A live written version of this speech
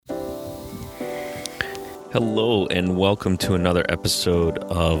Hello and welcome to another episode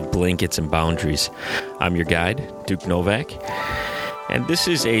of Blankets and Boundaries. I'm your guide, Duke Novak, and this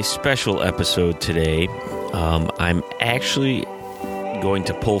is a special episode today. I'm actually going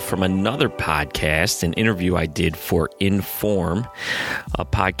to pull from another podcast, an interview I did for Inform, a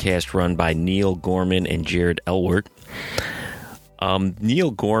podcast run by Neil Gorman and Jared Elwert.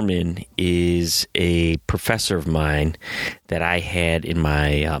 Neil Gorman is a professor of mine that I had in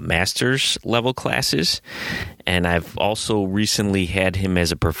my master's level classes, and I've also recently had him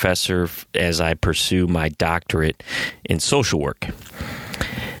as a professor as I pursue my doctorate in social work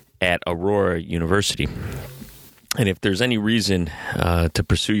at Aurora University. And if there's any reason to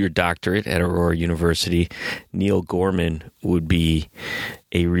pursue your doctorate at Aurora University, Neil Gorman would be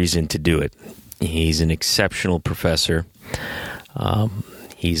a reason to do it. He's an exceptional professor.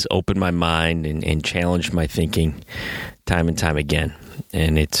 He's opened my mind and challenged my thinking time and time again.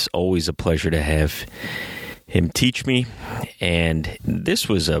 And it's always a pleasure to have him teach me. And this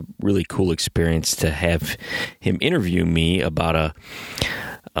was a really cool experience to have him interview me about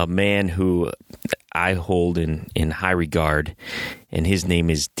a man who I hold in high regard, and his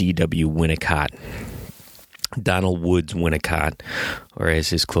name is D.W. Winnicott. Donald Woods Winnicott, or as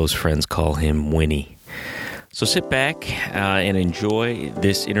his close friends call him, Winnie. So sit back and enjoy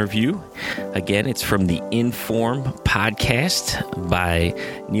this interview. Again, it's from the Inform podcast by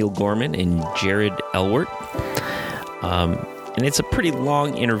Neil Gorman and Jared Elwert. And it's a pretty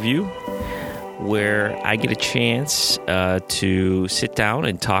long interview where I get a chance to sit down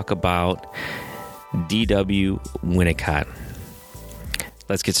and talk about D.W. Winnicott.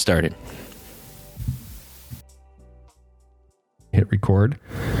 Let's get started. Hit record,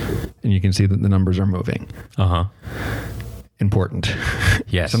 and you can see that the numbers are moving. Important.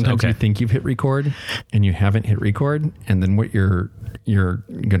 Yes. Sometimes you think you've hit record, and you haven't hit record, and then what you're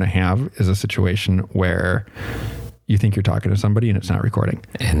going to have is a situation where you think you're talking to somebody, and it's not recording.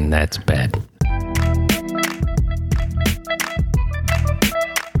 And that's bad.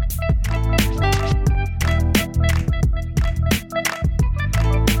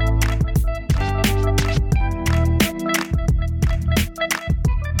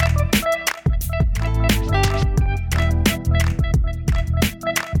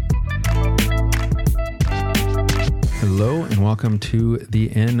 Hello and welcome to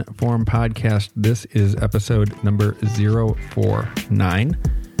the Inform podcast. This is episode number 049.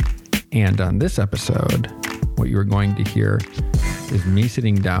 And on this episode, what you're going to hear is me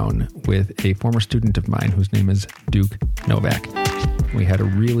sitting down with a former student of mine whose name is Duke Novak. We had a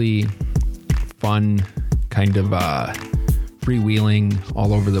really fun kind of freewheeling,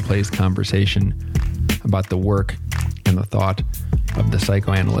 all over the place conversation about the work and the thought of the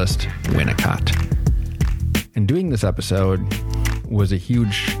psychoanalyst Winnicott. And doing this episode was a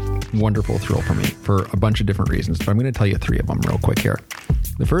huge, wonderful thrill for me for a bunch of different reasons, but I'm going to tell you three of them real quick here.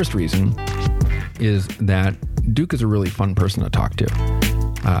 The first reason is that Duke is a really fun person to talk to.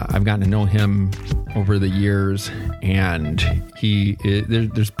 I've gotten to know him over the years, and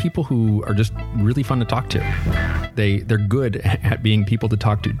there's people who are just really fun to talk to. They're good at being people to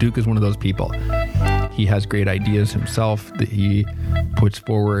talk to. Duke is one of those people. He has great ideas himself that he puts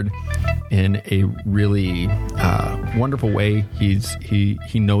forward in a really wonderful way.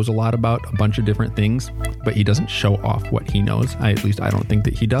 He knows a lot about a bunch of different things, but he doesn't show off what he knows. At least I don't think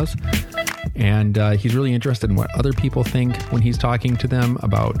that he does. And he's really interested in what other people think when he's talking to them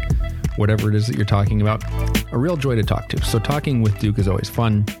about whatever it is that you're talking about. A real joy to talk to. So talking with Duke is always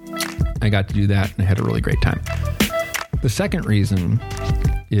fun. I got to do that, and I had a really great time. The second reason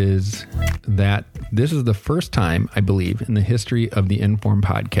is that this is the first time, I believe, in the history of the Inform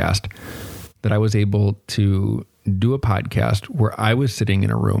podcast that I was able to do a podcast where I was sitting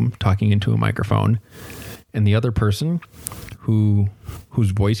in a room talking into a microphone, and the other person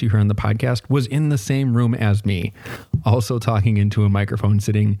whose voice you hear on the podcast was in the same room as me, also talking into a microphone,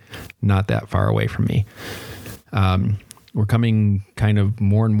 sitting not that far away from me. We're coming kind of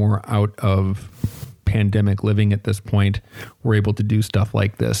more and more out of pandemic living at this point. We're able to do stuff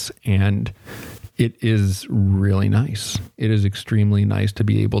like this, and it is really nice. It is extremely nice to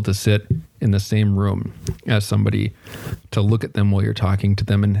be able to sit in the same room as somebody, to look at them while you're talking to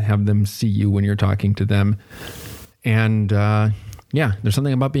them and have them see you when you're talking to them. And there's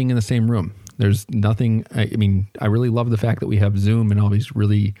something about being in the same room. There's nothing, I really love the fact that we have Zoom and all these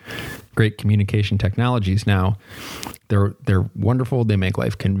really great communication technologies now. They're wonderful. They make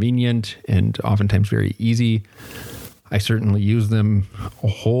life convenient and oftentimes very easy. I certainly use them a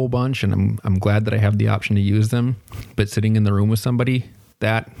whole bunch, and I'm glad that I have the option to use them. But sitting in the room with somebody,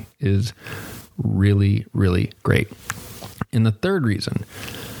 that is really, really great. And the third reason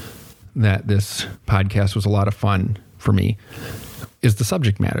that this podcast was a lot of fun for me is the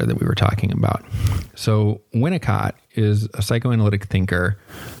subject matter that we were talking about. So Winnicott is a psychoanalytic thinker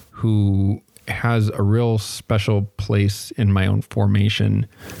who has a real special place in my own formation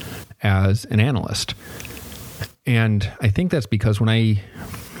as an analyst. And I think that's because when I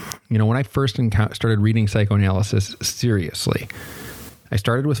first started reading psychoanalysis seriously, I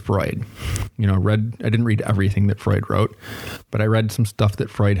started with Freud. I didn't read everything that Freud wrote, but I read some stuff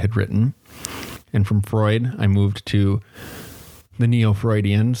that Freud had written. And from Freud, I moved to the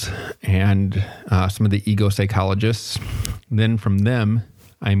Neo-Freudians and some of the ego psychologists. Then from them,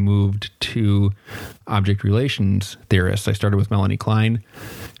 I moved to object relations theorists. I started with Melanie Klein.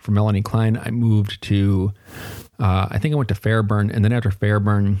 From Melanie Klein, I moved to, I think I went to Fairburn. And then after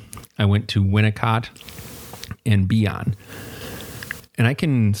Fairburn, I went to Winnicott and Bion. And I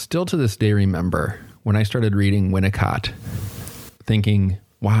can still to this day remember when I started reading Winnicott thinking,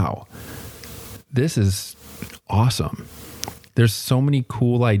 wow, this is awesome. There's so many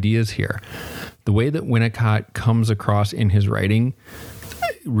cool ideas here. The way that Winnicott comes across in his writing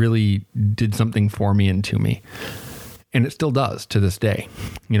really did something for me and to me. And it still does to this day.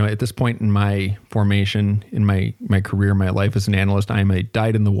 At this point in my formation, in my career, my life as an analyst, I am a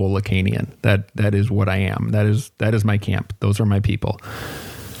dyed-in-the-wool Lacanian. That is what I am. That is my camp. Those are my people.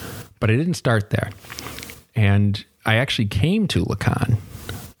 But I didn't start there. And I actually came to Lacan.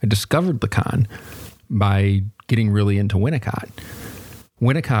 I discovered Lacan by getting really into Winnicott.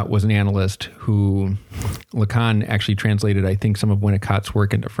 Winnicott was an analyst who Lacan actually translated, I think, some of Winnicott's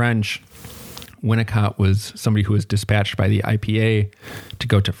work into French. Winnicott was somebody who was dispatched by the IPA to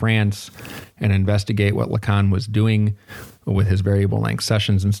go to France and investigate what Lacan was doing with his variable length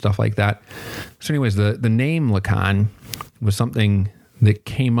sessions and stuff like that. So anyways, the name Lacan was something that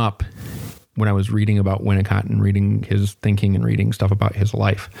came up when I was reading about Winnicott and reading his thinking and reading stuff about his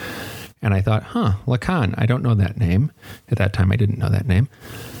life. And I thought, Lacan, I don't know that name. At that time, I didn't know that name.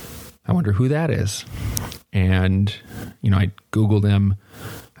 I wonder who that is. And, I Googled him.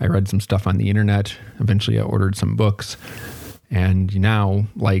 I read some stuff on the internet. Eventually, I ordered some books. And now,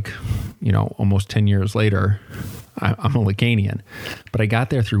 almost 10 years later, I'm a Lacanian. But I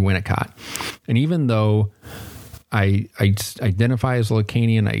got there through Winnicott. And even though I identify as a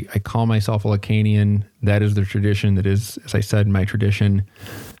Lacanian, I call myself a Lacanian, that is the tradition. That is, as I said, my tradition.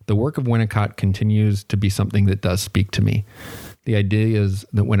 The work of Winnicott continues to be something that does speak to me. The ideas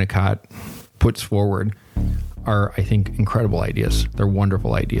that Winnicott puts forward are, I think, incredible ideas. They're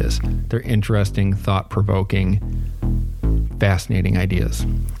wonderful ideas. They're interesting, thought-provoking, fascinating ideas.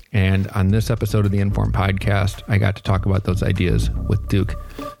 And on this episode of the Informed Podcast, I got to talk about those ideas with Duke.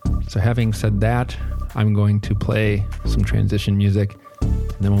 So having said that, I'm going to play some transition music.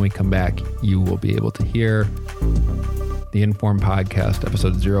 And then when we come back, you will be able to hear the Informed Podcast,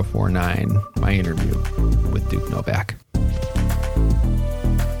 episode 049, my interview with Duke Novak.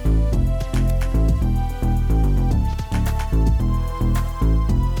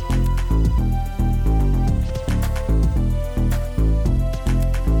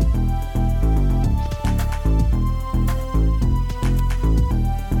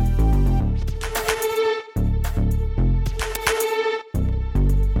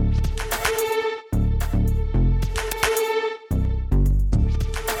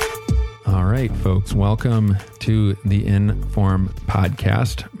 Folks, welcome to the Inform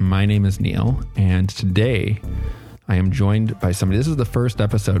Podcast. My name is Neil, and today I am joined by somebody. This is the first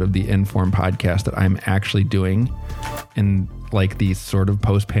episode of the Inform Podcast that I'm actually doing in these sort of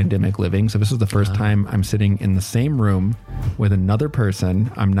post-pandemic living. So this is the first time I'm sitting in the same room with another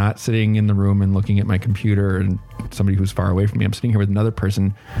person. I'm not sitting in the room and looking at my computer and somebody who's far away from me. I'm sitting here with another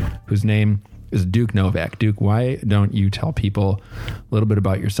person whose name is Duke Novak. Duke, why don't you tell people a little bit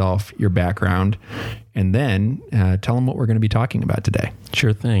about yourself, your background, and then tell them what we're going to be talking about today.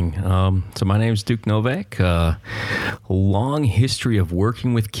 Sure thing. So my name is Duke Novak. A long history of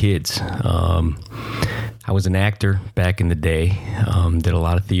working with kids. I was an actor back in the day, did a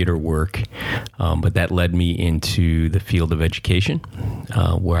lot of theater work, but that led me into the field of education,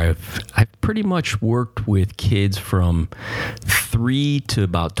 where I've pretty much worked with kids from 3 to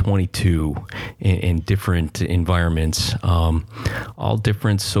about 22 in different environments, all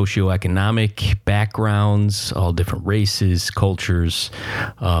different socioeconomic backgrounds, all different races, cultures,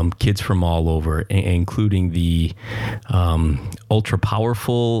 kids from all over, including the ultra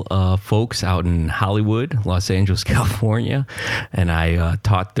powerful folks out in Hollywood, Los Angeles, California, and I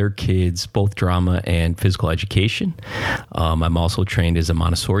taught their kids both drama and physical education. I'm also trained as a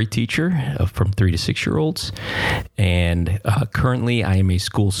Montessori teacher from 3 to 6 year olds, and currently I am a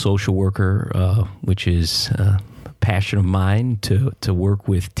school social worker, which is passion of mine to work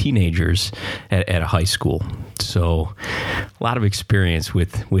with teenagers at a high school. So a lot of experience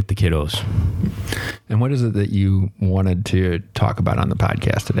with the kiddos. And what is it that you wanted to talk about on the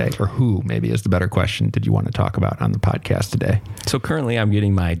podcast today? Or who, maybe is the better question, did you want to talk about on the podcast today? So currently I'm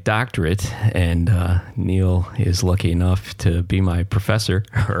getting my doctorate, and Neil is lucky enough to be my professor,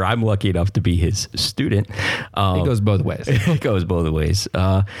 or I'm lucky enough to be his student. It goes both ways. It goes both ways.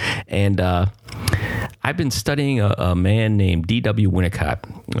 And I've been studying a man named D.W. Winnicott,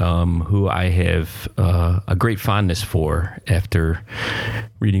 who I have a great fondness for after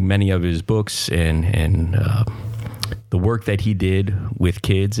reading many of his books and the work that he did with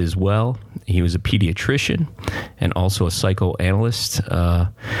kids as well. He was a pediatrician and also a psychoanalyst.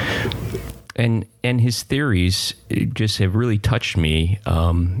 And his theories just have really touched me,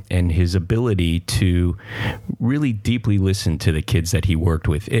 and his ability to really deeply listen to the kids that he worked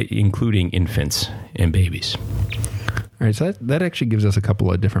with, including infants and babies. All right, so that actually gives us a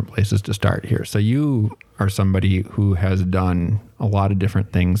couple of different places to start here. So you are somebody who has done a lot of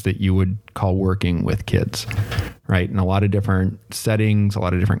different things that you would call working with kids, right? In a lot of different settings, a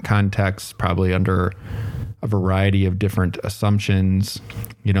lot of different contexts, probably under a variety of different assumptions,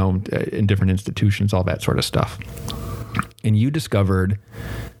 in different institutions, all that sort of stuff. And you discovered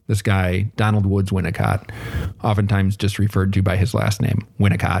this guy, Donald Woods Winnicott, oftentimes just referred to by his last name,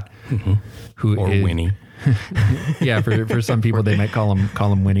 Winnicott, or Winnie. Yeah, for some people they might call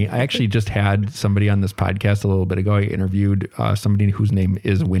him Winnie. I actually just had somebody on this podcast a little bit ago. I interviewed somebody whose name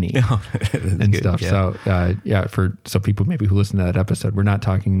is Winnie and good stuff. Yeah. So people maybe who listen to that episode, we're not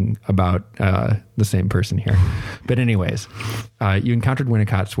talking about the same person here. But anyways, you encountered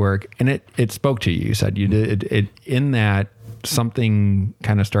Winnicott's work, and it spoke to you. You said you did it in that. Something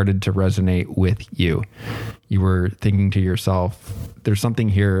kind of started to resonate with you. You were thinking to yourself, there's something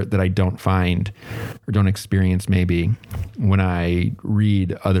here that I don't find or don't experience maybe when I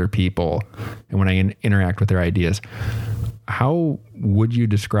read other people and when I interact with their ideas. How would you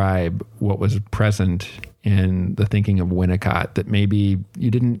describe what was present in the thinking of Winnicott that maybe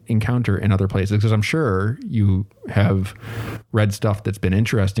you didn't encounter in other places? Because I'm sure you have read stuff that's been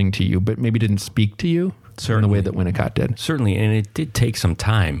interesting to you, but maybe didn't speak to you in the way that Winnicott did. Certainly, and it did take some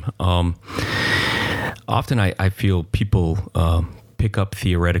time. Often I feel people pick up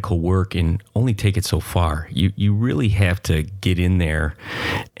theoretical work and only take it so far. You really have to get in there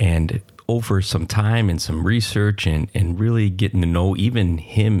and over some time and some research and really getting to know even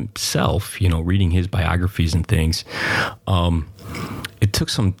himself, reading his biographies and things. It took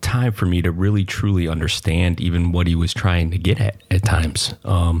some time for me to really truly understand even what he was trying to get at times.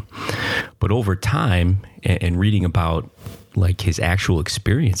 But over time and reading about like his actual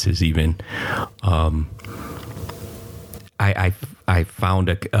experiences even, I found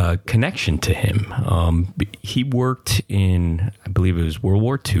a connection to him. He worked in, I believe it was World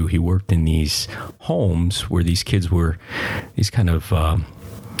War II. He worked in these homes where these kids were, these kind of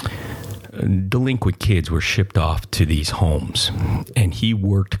delinquent kids were shipped off to these homes. And he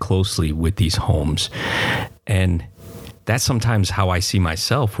worked closely with these homes. And that's sometimes how I see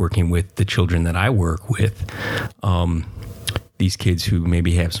myself working with the children that I work with. These kids who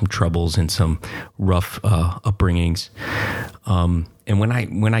maybe have some troubles and some rough upbringings. And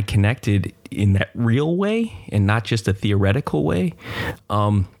when I connected in that real way and not just a theoretical way,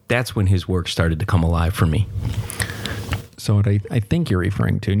 that's when his work started to come alive for me. So what I think you're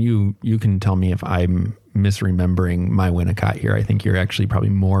referring to, and you can tell me if I'm misremembering my Winnicott here. I think you're actually probably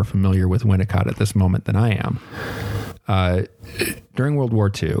more familiar with Winnicott at this moment than I am. During World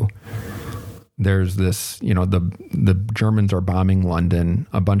War II, there's this, the Germans are bombing London.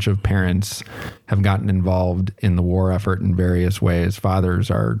 A bunch of parents have gotten involved in the war effort in various ways. Fathers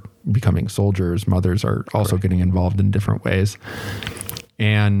are becoming soldiers. Mothers are also getting involved in different ways.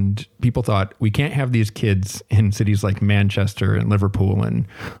 And people thought, we can't have these kids in cities like Manchester and Liverpool and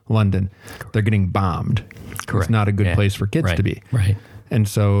London. They're getting bombed. Correct. It's not a good place for kids to be. Right. And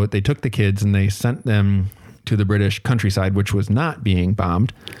so they took the kids and they sent them to the British countryside, which was not being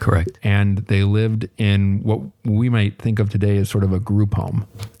bombed. Correct. And they lived in what we might think of today as sort of a group home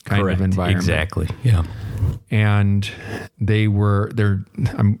kind of environment. Exactly. Yeah. And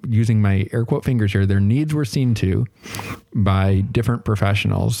I'm using my air quote fingers here, their needs were seen to by different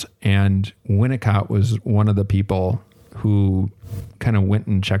professionals. And Winnicott was one of the people who kind of went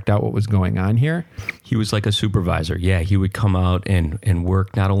and checked out what was going on here? He was like a supervisor. Yeah, he would come out and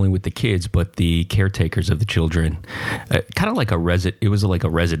work not only with the kids, but the caretakers of the children. Kind of like it was like a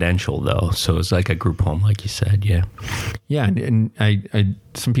residential, though. So it was like a group home, like you said. Yeah. Yeah. And I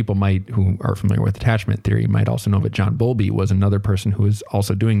some people who are familiar with attachment theory might also know that John Bowlby was another person who was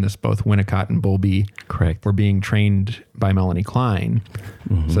also doing this. Both Winnicott and Bowlby Correct. were being trained by Melanie Klein.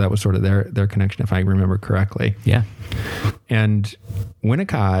 So that was sort of their connection, if I remember correctly. Yeah. And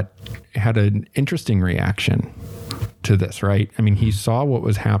Winnicott had an interesting reaction to this, right? I mean, he saw what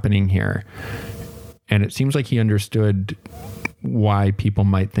was happening here, and it seems like he understood why people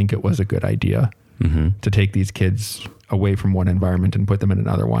might think it was a good idea to take these kids away from one environment and put them in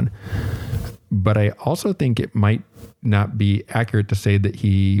another one. But I also think it might not be accurate to say that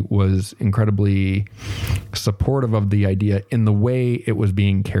he was incredibly supportive of the idea in the way it was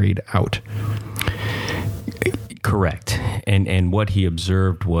being carried out. Correct. And what he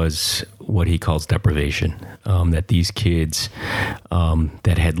observed was what he calls deprivation, that these kids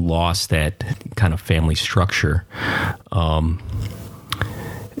that had lost that kind of family structure,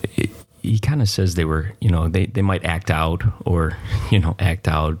 he kind of says they were, they might act out or, act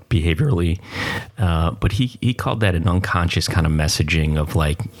out behaviorally. But he called that an unconscious kind of messaging of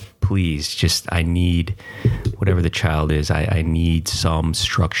like, please, I need whatever the child is. I need some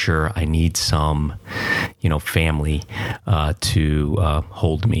structure. I need some, family to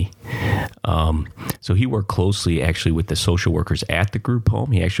hold me. So he worked closely actually with the social workers at the group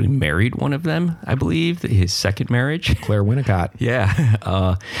home. He actually married one of them, I believe, his second marriage. Claire Winnicott.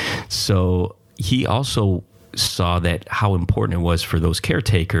 Yeah. So he also saw that how important it was for those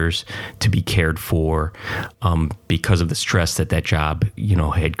caretakers to be cared for because of the stress that job,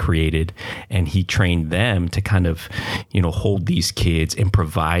 had created. And he trained them to kind of, hold these kids and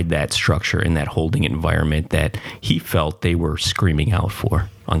provide that structure and that holding environment that he felt they were screaming out for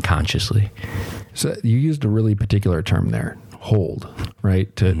unconsciously. So you used a really particular term there, hold,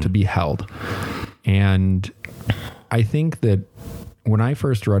 right? To be held. And I think that when I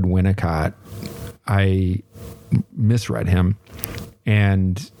first read Winnicott, I misread him,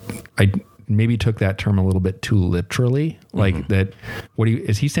 and I maybe took that term a little bit too literally. Like that,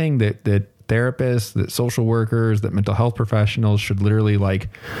 is he saying that therapists, that social workers, that mental health professionals should literally like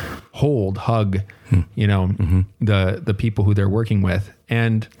hug, the people who they're working with?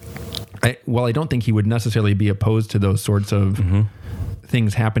 And I don't think he would necessarily be opposed to those sorts of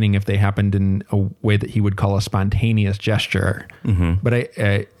things happening if they happened in a way that he would call a spontaneous gesture. But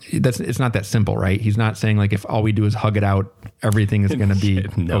it's not that simple, right? He's not saying like, if all we do is hug it out, everything is going to be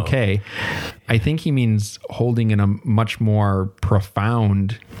okay. I think he means holding in a much more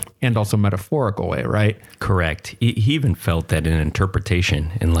profound and also metaphorical way, right? Correct. He even felt that an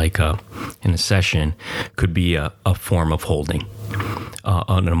interpretation in a session could be a form of holding,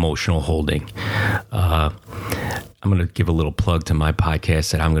 an emotional holding. I'm going to give a little plug to my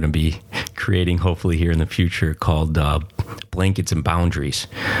podcast that I'm going to be creating hopefully here in the future called Blankets and Boundaries.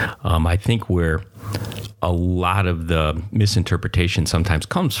 I think where a lot of the misinterpretation sometimes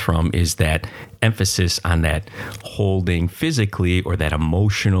comes from is that emphasis on that holding physically or that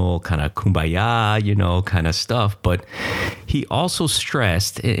emotional kind of kumbaya, kind of stuff. But he also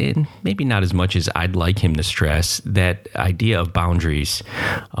stressed, and maybe not as much as I'd like him to stress, that idea of boundaries.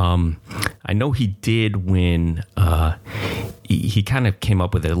 I know he did when he kind of came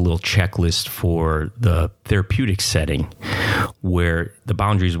up with a little checklist for the therapeutic setting where the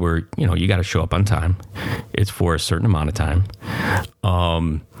boundaries were, you got to show up on time. It's for a certain amount of time.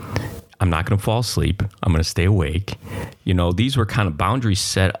 I'm not going to fall asleep. I'm going to stay awake. These were kind of boundaries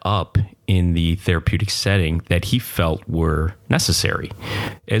set up in the therapeutic setting that he felt were necessary,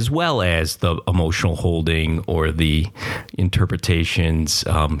 as well as the emotional holding or the interpretations.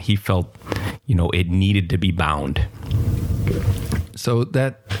 He felt, it needed to be bound. So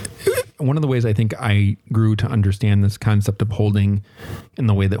that one of the ways I think I grew to understand this concept of holding in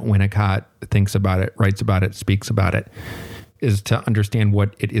the way that Winnicott thinks about it, writes about it, speaks about it, is to understand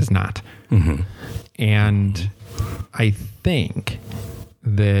what it is not. And I think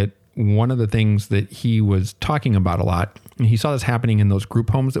that one of the things that he was talking about a lot, and he saw this happening in those group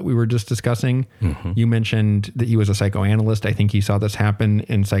homes that we were just discussing. You mentioned that he was a psychoanalyst. I think he saw this happen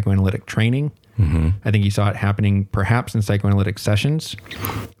in psychoanalytic training. I think he saw it happening perhaps in psychoanalytic sessions,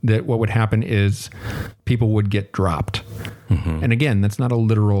 that what would happen is people would get dropped. And again, that's not a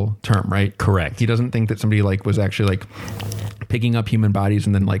literal term, right? Correct. He doesn't think that somebody was actually picking up human bodies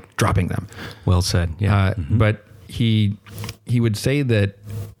and then dropping them. Well said. Yeah. But he would say that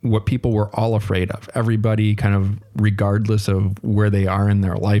what people were all afraid of, everybody kind of regardless of where they are in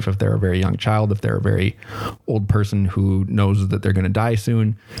their life, if they're a very young child, if they're a very old person who knows that they're going to die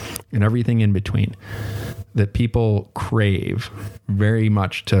soon, and everything in between, that people crave very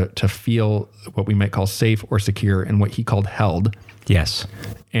much to feel what we might call safe or secure, and what he called held. Yes.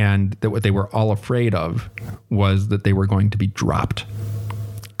 And that what they were all afraid of was that they were going to be dropped.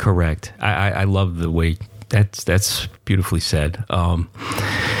 Correct. I love the way that's beautifully said.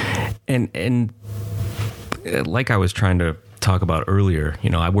 And like I was trying to talk about earlier,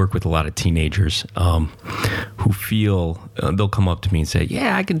 I work with a lot of teenagers who feel they'll come up to me and say,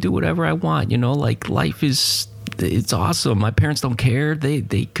 yeah, I can do whatever I want. Like life it's awesome. My parents don't care. They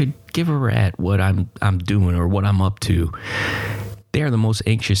could give a rat what I'm doing or what I'm up to. They are the most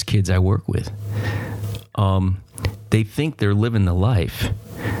anxious kids I work with. They think they're living the life,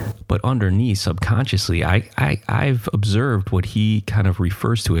 but underneath, subconsciously, I've observed what he kind of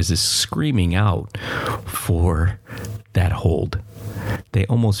refers to as this screaming out for that hold. They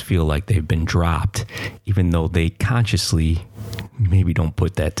almost feel like they've been dropped, even though they consciously maybe don't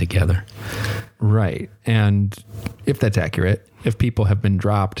put that together. Right. And if that's accurate, if people have been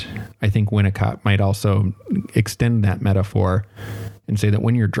dropped, I think Winnicott might also extend that metaphor and say that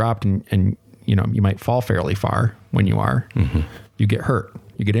when you're dropped and you might fall fairly far when you are, you get hurt,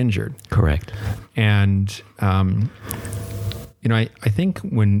 you get injured. Correct. And, I think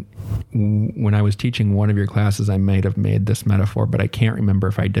when I was teaching one of your classes, I might have made this metaphor, but I can't remember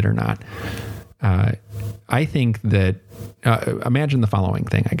if I did or not. I think that, imagine the following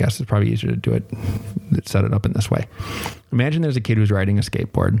thing, I guess it's probably easier to do it, set it up in this way. Imagine there's a kid who's riding a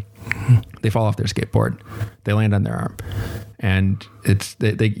skateboard. They fall off their skateboard. They land on their arm. And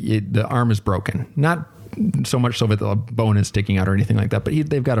the arm is broken. Not so much so that the bone is sticking out or anything like that, but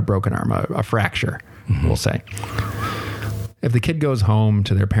they've got a broken arm, a fracture, we'll say. If the kid goes home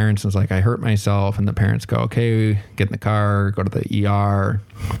to their parents and is like, I hurt myself, and the parents go, okay, get in the car, go to the ER,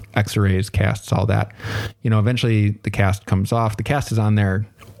 x-rays, casts, all that. Eventually the cast comes off. The cast is on there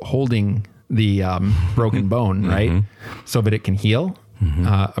holding the broken bone, right? So that it can heal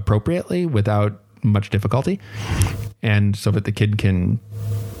appropriately without much difficulty. And so that the kid can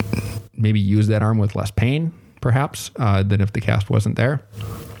maybe use that arm with less pain, perhaps, than if the cast wasn't there.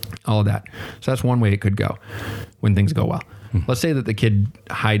 All of that. So that's one way it could go when things go well. Let's say that the kid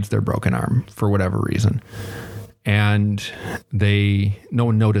hides their broken arm for whatever reason, and no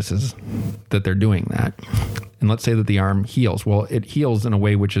one notices that they're doing that. And let's say that the arm heals. Well, it heals in a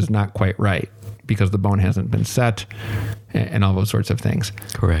way which is not quite right because the bone hasn't been set and all those sorts of things.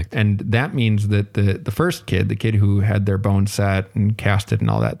 Correct. And that means that the first kid, the kid who had their bone set and casted and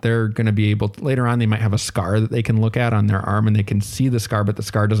all that, they're going to be able to, later on, they might have a scar that they can look at on their arm and they can see the scar, but the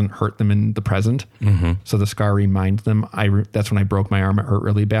scar doesn't hurt them in the present. So the scar reminds them, that's when I broke my arm. It hurt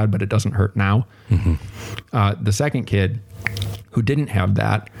really bad, but it doesn't hurt now. The second kid who didn't have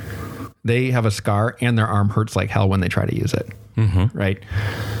that, they have a scar and their arm hurts like hell when they try to use it. Right?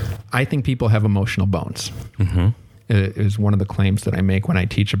 I think people have emotional bones. It is one of the claims that I make when I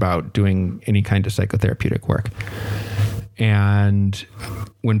teach about doing any kind of psychotherapeutic work. And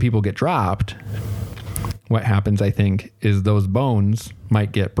when people get dropped, what happens, I think, is those bones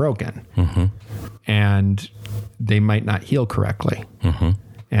might get broken and they might not heal correctly.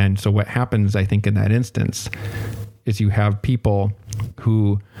 And so what happens, I think, in that instance is you have people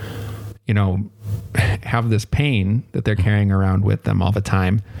who, have this pain that they're carrying around with them all the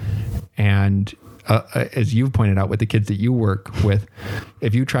time. And as you've pointed out with the kids that you work with,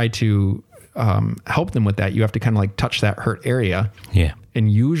 if you try to help them with that, you have to kind of like touch that hurt area. Yeah.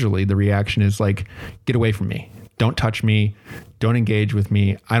 And usually the reaction is like, get away from me. Don't touch me. Don't engage with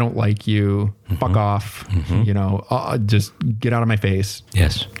me. I don't like you. Fuck off. Just get out of my face.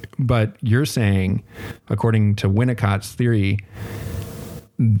 Yes. But you're saying, according to Winnicott's theory,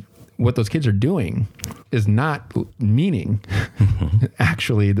 what those kids are doing is not meaning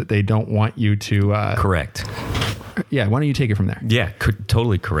actually that they don't want you to... Correct. Yeah. Why don't you take it from there? Yeah,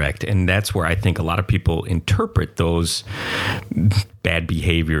 totally correct. And that's where I think a lot of people interpret those bad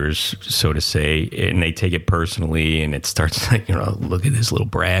behaviors, so to say, and they take it personally, and it starts like, look at this little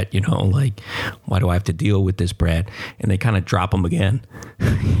brat, like, why do I have to deal with this brat? And they kind of drop them again,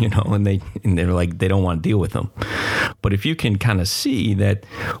 and they're like, they don't want to deal with them. But if you can kind of see that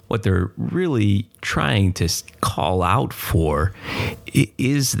what they're really trying to call out for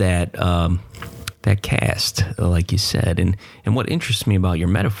is that, that cast, like you said. And what interests me about your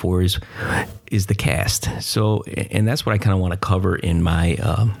metaphor is the cast. So, and that's what I kind of want to cover in my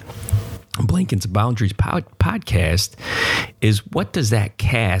Blanken's Boundaries podcast is what does that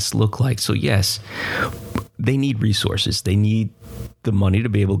cast look like? So yes, they need resources. They need the money to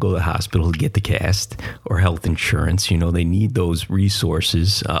be able to go to the hospital to get the cast or health insurance. They need those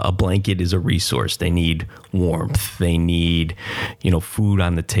resources. A blanket is a resource. They need warmth. They need, food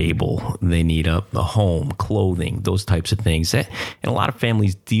on the table. They need a home, clothing, those types of things. And a lot of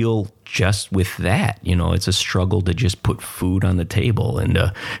families deal just with that. It's a struggle to just put food on the table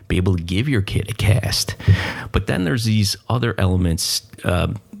and be able to give your kid a cast. But then there's these other elements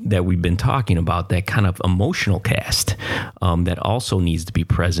that we've been talking about, that kind of emotional cast that also needs to be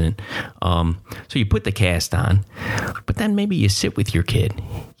present. So you put the cast on, but then maybe you sit with your kid,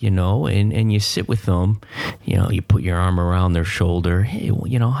 and you sit with them, you put your arm around their shoulder. Hey,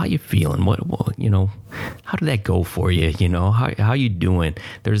 how you feeling? What how did that go for you? How you doing?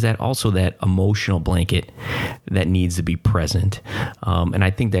 There's that emotional blanket that needs to be present. And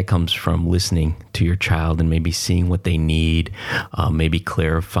I think that comes from listening to your child and maybe seeing what they need, maybe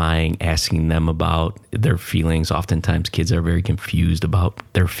clarifying, asking them about their feelings. Oftentimes kids are very confused about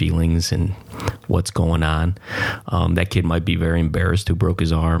their feelings and what's going on. That kid might be very embarrassed who broke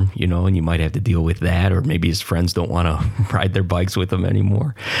his arm, and you might have to deal with that, or maybe his friends don't want to ride their bikes with him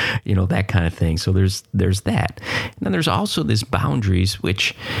anymore, that kind of thing. So there's that. And then there's also this boundaries,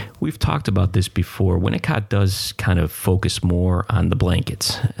 which we've talked about this before. Winnicott does kind of focus more on the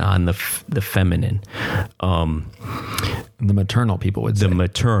blankets, on the feminine. The maternal, people would say. The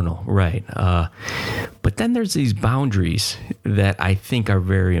maternal, right. But then there's these boundaries that I think are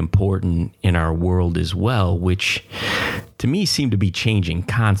very important in our world as well, which to me seem to be changing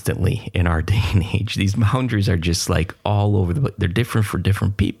constantly in our day and age. These boundaries are just like all over they're different for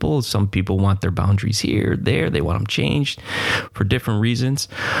different people. Some people want their boundaries here, there. They want them changed for different reasons.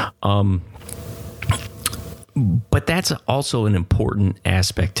 But that's also an important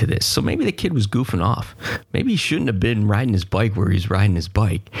aspect to this. So maybe the kid was goofing off. Maybe he shouldn't have been riding his bike where he's riding his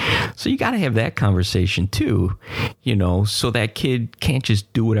bike. So you got to have that conversation too, so that kid can't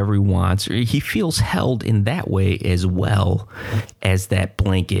just do whatever he wants, or he feels held in that way as well as that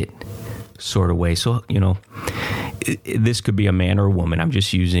blanket sort of way. So, this could be a man or a woman. I'm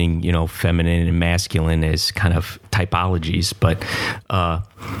just using, feminine and masculine as kind of typologies, but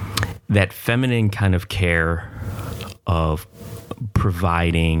that feminine kind of care of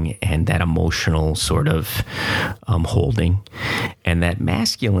providing and that emotional sort of holding, and that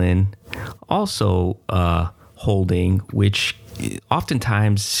masculine also holding, which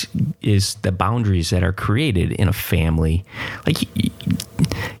oftentimes is the boundaries that are created in a family. Like,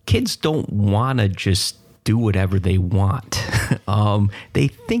 kids don't want to just do whatever they want. They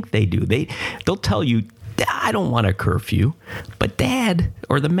think they do. They'll tell you, I don't want a curfew, but dad,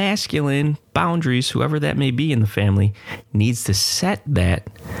 or the masculine boundaries, whoever that may be in the family, needs to set that,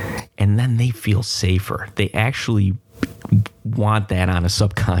 and then they feel safer. They actually want that on a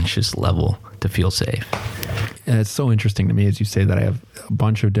subconscious level to feel safe. It's so interesting to me as you say that. I have a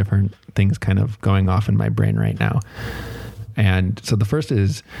bunch of different things kind of going off in my brain right now. And so the first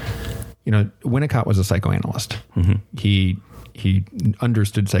is, Winnicott was a psychoanalyst. Mm-hmm. He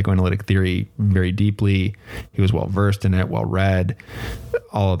understood psychoanalytic theory very deeply. He was well versed in it, well read,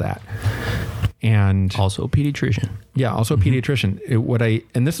 all of that. And also a pediatrician. Yeah, also a pediatrician.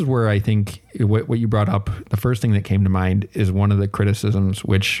 And this is where I think what you brought up, the first thing that came to mind is one of the criticisms,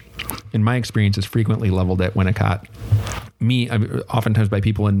 which in my experience is frequently leveled at Winnicott. Oftentimes by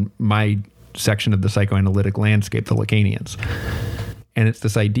people in my section of the psychoanalytic landscape, the Lacanians. And it's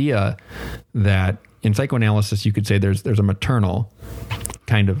this idea that in psychoanalysis, you could say there's a maternal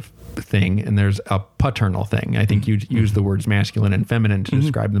kind of thing and there's a paternal thing. I think you use the words masculine and feminine to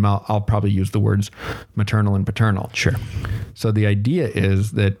describe them. I'll probably use the words maternal and paternal. Sure. So the idea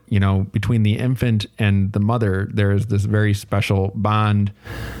is that, between the infant and the mother, there is this very special bond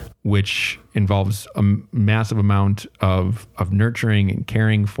which involves a massive amount of nurturing and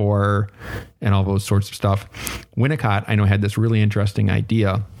caring for and all those sorts of stuff. Winnicott, I know, had this really interesting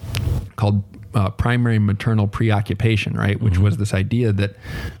idea called primary maternal preoccupation, right? Which was this idea that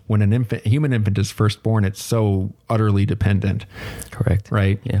when a human infant is first born, it's so utterly dependent. Correct.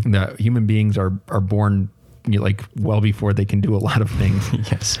 Right? Yeah. The human beings are born well before they can do a lot of things.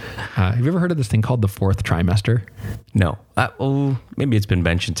 Yes. Have you ever heard of this thing called the fourth trimester? No. Maybe it's been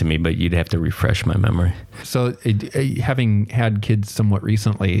mentioned to me, but you'd have to refresh my memory. So having had kids somewhat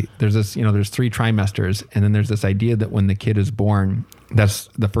recently, there's this, there's 3 trimesters, and then there's this idea that when the kid is born, that's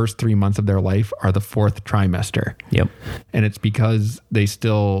the first 3 months of their life are the 4th trimester. Yep. And it's because they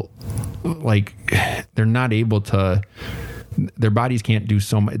still, they're not able to, their bodies can't do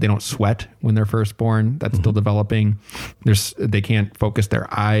so much. They don't sweat when they're first born. That's still developing. They can't focus their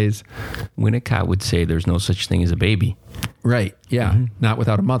eyes. Winnicott would say there's no such thing as a baby. Right. Yeah. Mm-hmm. Not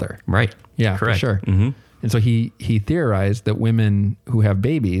without a mother. Right. Yeah, correct. For sure. Mm-hmm. And so he theorized that women who have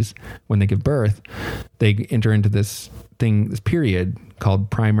babies, when they give birth, they enter into this period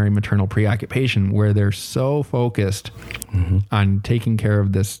called primary maternal preoccupation, where they're so focused on taking care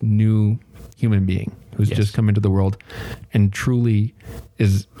of this new human being who's just come into the world and truly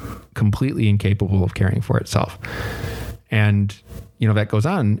is completely incapable of caring for itself. And, that goes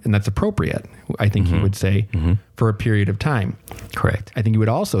on, and that's appropriate, I think he would say, for a period of time. Correct. I think he would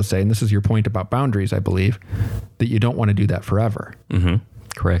also say, and this is your point about boundaries, I believe, that you don't want to do that forever.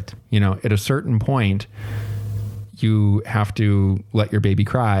 Correct. At a certain point, you have to let your baby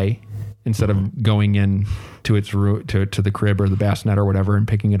cry instead of going in to its to the crib or the bassinet or whatever and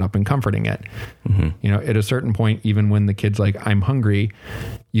picking it up and comforting it. At a certain point, even when the kid's like, I'm hungry,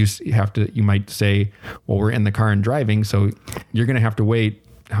 you might say, well, we're in the car and driving, so you're going to have to wait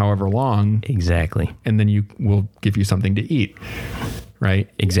however long. Exactly. And then we'll give you something to eat. Right.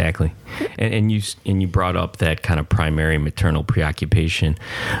 Exactly. And you brought up that kind of primary maternal preoccupation.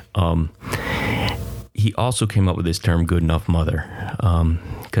 He also came up with this term, good enough mother,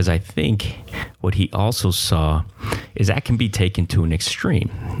 because I think what he also saw is that can be taken to an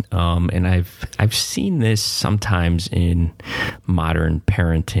extreme. And I've seen this sometimes in modern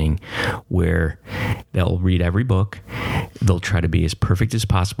parenting, where they'll read every book, they'll try to be as perfect as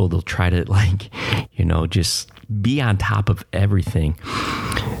possible, they'll try to just be on top of everything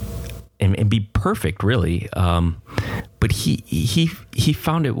and be perfect, really. But he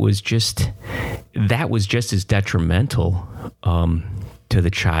found it was just as detrimental to the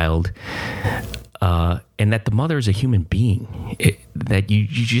child, and that the mother is a human being. That you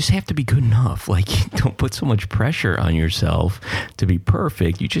just have to be good enough. Like, don't put so much pressure on yourself to be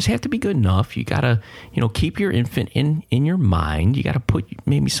perfect. You just have to be good enough. You gotta, keep your infant in your mind. You gotta put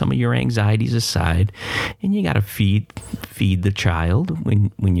maybe some of your anxieties aside, and you gotta feed the child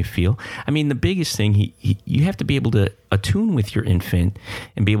when you feel. I mean, the biggest thing, you have to be able to attune with your infant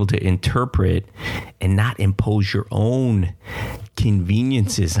and be able to interpret and not impose your own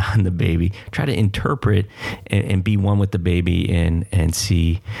conveniences on the baby. Try to interpret and be one with the baby and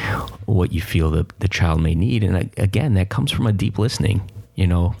see what you feel the child may need. And again, that comes from a deep listening,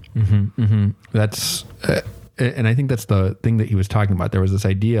 That's, and I think that's the thing that he was talking about. There was this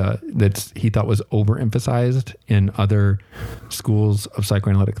idea that he thought was overemphasized in other schools of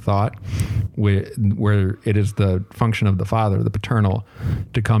psychoanalytic thought, where it is the function of the father, the paternal,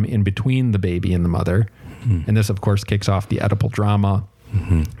 to come in between the baby and the mother. And this, of course, kicks off the Oedipal drama,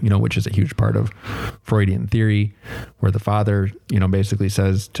 which is a huge part of Freudian theory, where the father, basically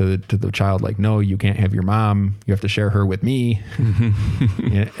says to the child, like, no, you can't have your mom. You have to share her with me.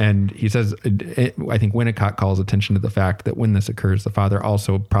 And he says, I think Winnicott calls attention to the fact that when this occurs, the father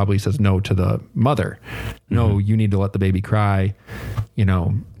also probably says no to the mother. No, you need to let the baby cry.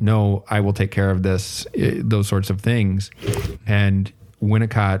 No, I will take care of this, those sorts of things. And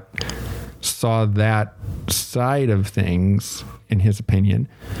Winnicott saw that side of things, in his opinion,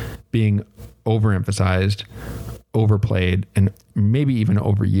 being overemphasized, overplayed, and maybe even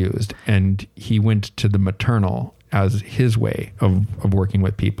overused. And he went to the maternal as his way of working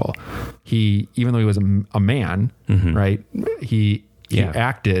with people. Even though he was a man, right, he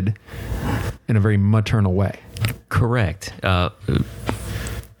acted in a very maternal way. Correct.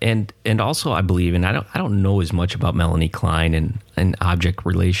 And also, I believe, and I don't know as much about Melanie Klein and object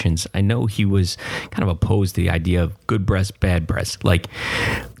relations. I know he was kind of opposed to the idea of good breast, bad breast, like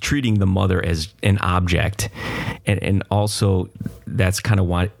treating the mother as an object. And also, that's kind of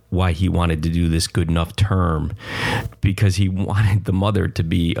why he wanted to do this good enough term, because he wanted the mother to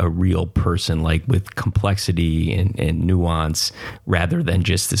be a real person, like with complexity and nuance, rather than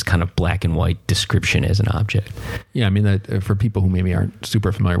just this kind of black and white description as an object. Yeah, I mean, that for people who maybe aren't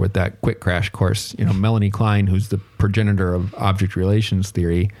super familiar with that quick crash course, Melanie Klein, who's the progenitor of object relations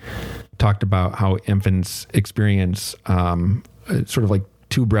theory, talked about how infants experience sort of like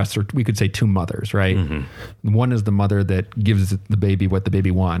two breasts, or we could say two mothers, right? One is the mother that gives the baby what the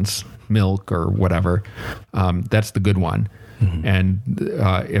baby wants, milk or whatever. That's the good one. And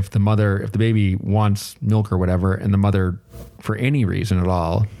if the baby wants milk or whatever, and the mother, for any reason at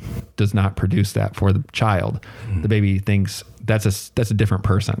all, does not produce that for the child, the baby thinks that's a different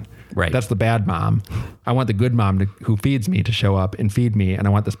person. Right. That's the bad mom. I want the good mom who feeds me to show up and feed me, and I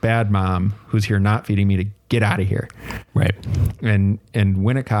want this bad mom who's here not feeding me to get out of here. Right. And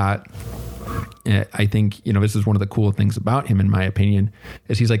Winnicott, I think, this is one of the cool things about him, in my opinion,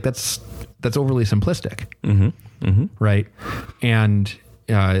 is he's like, that's overly simplistic. Right. And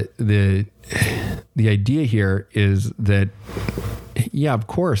the idea here is that, yeah, of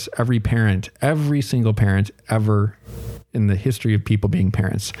course, every single parent ever in the history of people being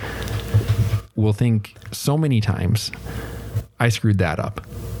parents will think so many times, I screwed that up.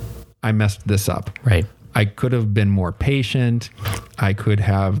 I messed this up. Right. I could have been more patient. I could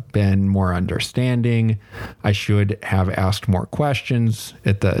have been more understanding. I should have asked more questions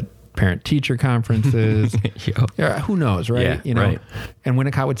at the parent-teacher conferences. Yeah, who knows, right? Yeah, right. And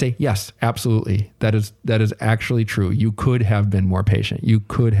Winnicott would say, yes, absolutely. That is actually true. You could have been more patient. You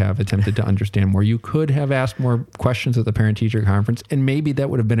could have attempted to understand more. You could have asked more questions at the parent-teacher conference, and maybe that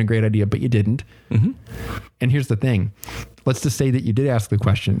would have been a great idea, but you didn't. Mm-hmm. And here's the thing. Let's just say that you did ask the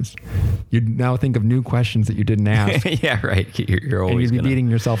questions. You'd now think of new questions that you didn't ask. Yeah, right. You're always and you'd be beating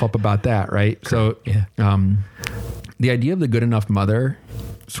yourself up about that, right? Correct. So the idea of the good enough mother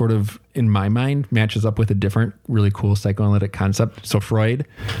sort of, in my mind, matches up with a different, really cool psychoanalytic concept. So Freud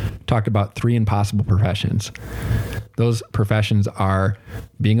talked about 3 impossible professions. Those professions are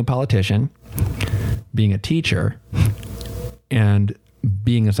being a politician, being a teacher, and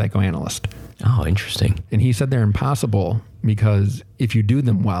being a psychoanalyst. Oh, interesting. And he said they're impossible because if you do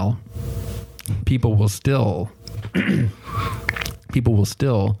them well, people will still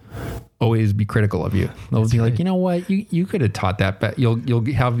always be critical of you. They'll be like, you know what, you could have taught that, but you'll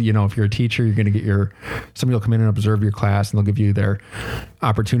have, if you're a teacher, you're going to get somebody will come in and observe your class, and they'll give you their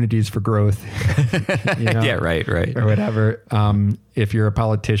opportunities for growth. Yeah, right. Or whatever. If you're a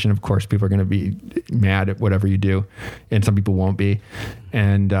politician, of course, people are going to be mad at whatever you do, and some people won't be.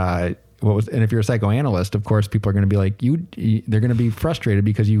 And if you're a psychoanalyst, of course, people are going to be like, they're going to be frustrated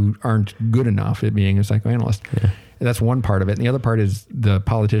because you aren't good enough at being a psychoanalyst. Yeah. And that's one part of it. And the other part is the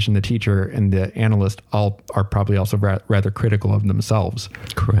politician, the teacher, and the analyst all are probably also rather critical of themselves.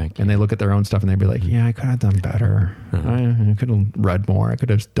 Correct. And they look at their own stuff and they'd be like, yeah, I could have done better. I could have read more. I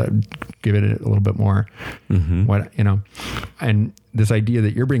could have given it a little bit more. Mm-hmm. And this idea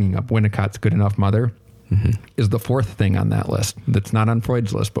that you're bringing up, Winnicott's good enough mother, is the 4th thing on that list. That's not on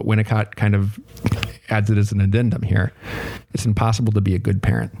Freud's list, but Winnicott kind of adds it as an addendum here. It's impossible to be a good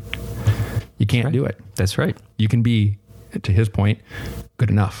parent. You can't do it. That's right. You can be, to his point, good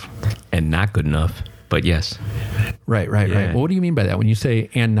enough. And not good enough, but yes. Right. Well, what do you mean by that? When you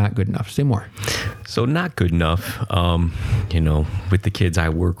say, and not good enough, say more. So not good enough, with the kids I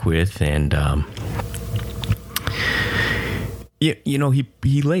work with, and,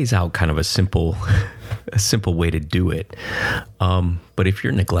 he lays out kind of a simple way to do it. But if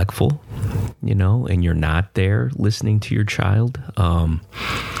you're neglectful, and you're not there listening to your child,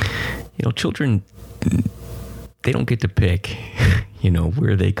 children, they don't get to pick,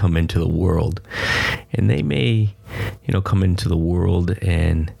 where they come into the world. And they may, come into the world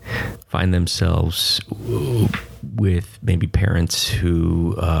and find themselves with maybe parents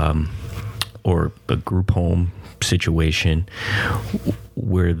who, or a group home situation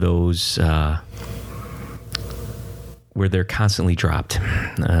where where they're constantly dropped,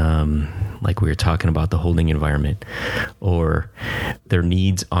 like we were talking about the holding environment, or their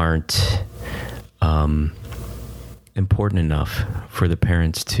needs aren't important enough for the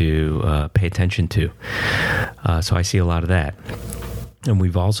parents to pay attention to. So I see a lot of that. And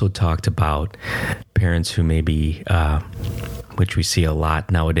we've also talked about parents who maybe, which we see a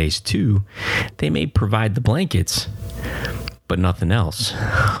lot nowadays too, they may provide the blankets, but nothing else.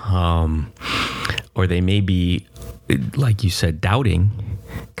 Or they may be, like you said,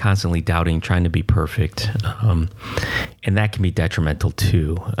 constantly doubting, trying to be perfect. And that can be detrimental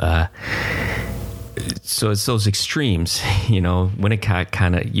too. So it's those extremes, when it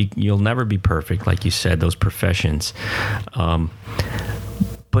kind of, you'll never be perfect, like you said, those professions.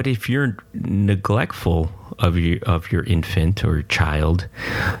 But if you're neglectful of your infant or child,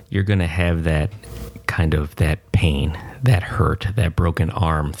 you're going to have that kind of that pain, that hurt, that broken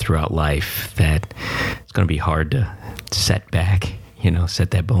arm throughout life that it's going to be hard to set back,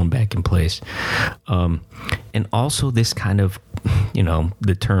 set that bone back in place. And also this kind of,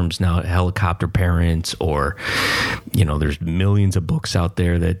 the terms now, helicopter parents, or, there's millions of books out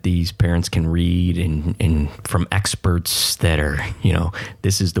there that these parents can read and from experts that are,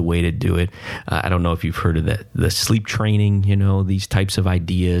 this is the way to do it. I don't know if you've heard of the sleep training, these types of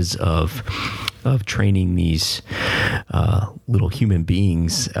ideas of training these little human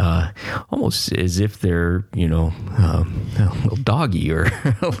beings almost as if they're, a little doggy or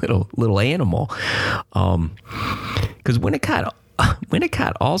a little animal. Because Winnicott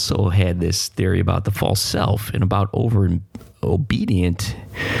also had this theory about the false self and about over-obedient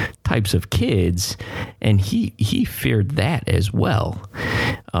types of kids, and he feared that as well.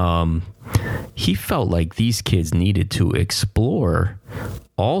 He felt like these kids needed to explore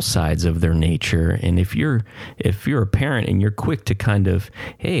all sides of their nature. And if you're a parent and you're quick to kind of,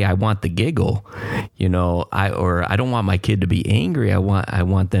 hey, I want the giggle, I don't want my kid to be angry. I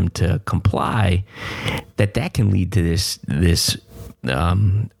want them to comply. That can lead to this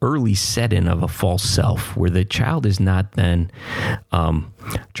early set-in of a false self, where the child is not then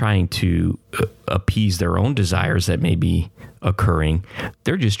trying to appease their own desires that may be occurring.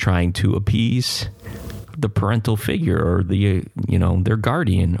 They're just trying to appease the parental figure or their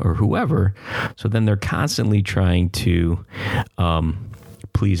guardian or whoever. So then they're constantly trying to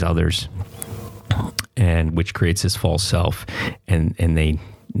please others, and which creates this false self, and they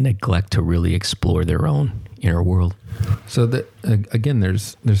neglect to really explore their own inner world. So again,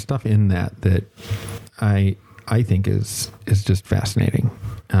 there's stuff in that I think is just fascinating.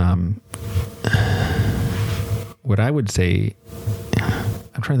 What I would say,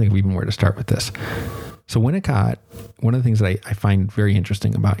 I'm trying to think of even where to start with this. So Winnicott, one of the things that I find very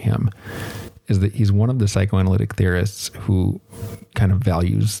interesting about him is that he's one of the psychoanalytic theorists who kind of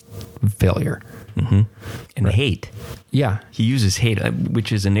values failure. Mm-hmm. And right. Hate. Yeah. He uses hate,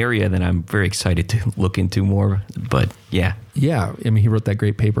 which is an area that I'm very excited to look into more. But yeah. Yeah. I mean, he wrote that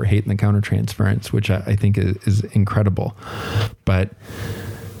great paper, Hate and the Countertransference, which I think is incredible. But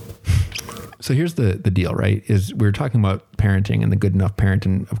so here's the deal, right? Is we're talking about parenting and the good enough parent.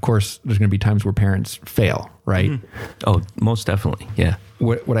 And of course, there's going to be times where parents fail, right? Mm-hmm. Oh, most definitely. Yeah.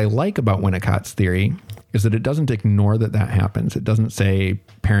 What I like about Winnicott's theory is that it doesn't ignore that happens. It doesn't say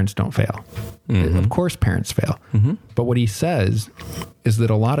parents don't fail. Mm-hmm. Of course, parents fail. Mm-hmm. But what he says is that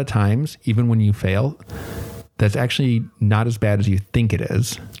a lot of times, even when you fail, that's actually not as bad as you think it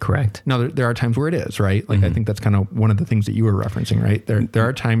is. Correct. Now, there are times where it is, right? Like, I think that's kind of one of the things that you were referencing, right? There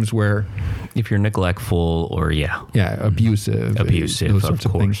are times where, if you're neglectful or abusive, those sorts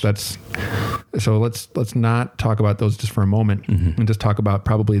of things. So let's not talk about those just for a moment, and just talk about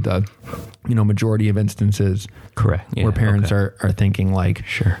probably the majority of instances, correct, where parents are thinking like,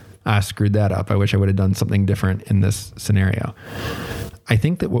 sure, I screwed that up. I wish I would have done something different in this scenario. I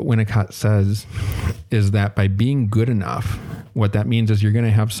think that what Winnicott says is that by being good enough, what that means is you're going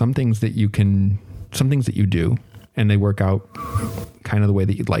to have some things that you do, and they work out kind of the way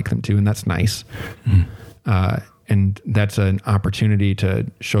that you'd like them to, and that's nice. And that's an opportunity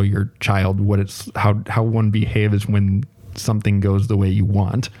to show your child how one behaves when something goes the way you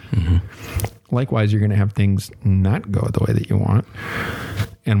want. Mm-hmm. Likewise, you're going to have things not go the way that you want.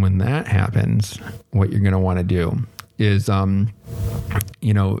 And when that happens, what you're going to want to do is,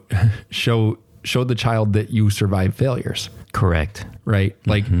 show the child that you survive failures. Correct. Right.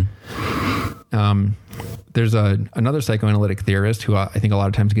 Like, there's another psychoanalytic theorist who I think a lot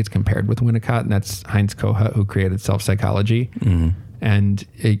of times gets compared with Winnicott, and that's Heinz Kohut, who created self-psychology. Mm-hmm. And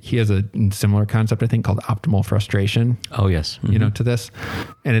he has a similar concept, I think, called optimal frustration. Oh, yes. Mm-hmm. To this.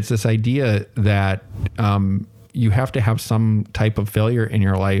 And it's this idea that you have to have some type of failure in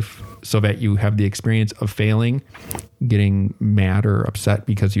your life so that you have the experience of failing, getting mad or upset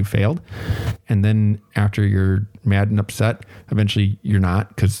because you failed. And then after you're mad and upset, eventually you're not,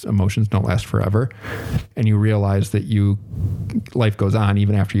 because emotions don't last forever. And you realize that life goes on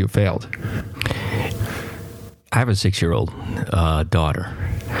even after you failed. I have a 6-year-old daughter,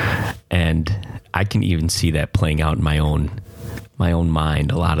 and I can even see that playing out in my own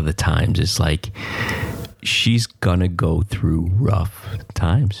mind a lot of the times. It's like, she's gonna go through rough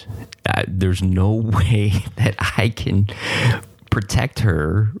times. There's no way that I can protect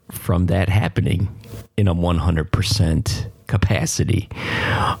her from that happening in a 100% capacity.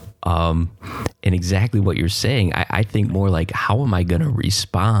 And exactly what you're saying, I think more like, how am I gonna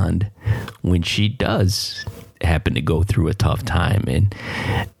respond when she does happen to go through a tough time?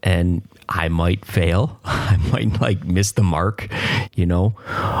 And I might fail. I might miss the mark,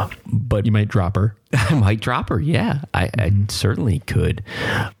 but you might drop her. I might drop her. Yeah, I certainly could.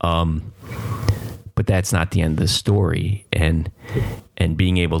 But that's not the end of the story. And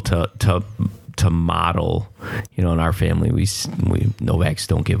being able to model, in our family, we Novaks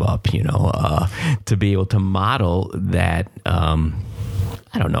don't give up, to be able to model that,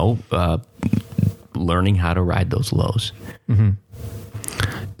 learning how to ride those lows. Mm-hmm.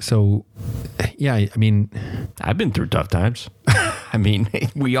 So, yeah, I mean, I've been through tough times. I mean,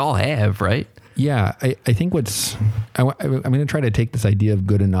 we all have, right? Yeah, I think I'm going to try to take this idea of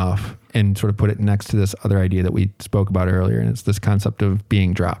good enough and sort of put it next to this other idea that we spoke about earlier, and it's this concept of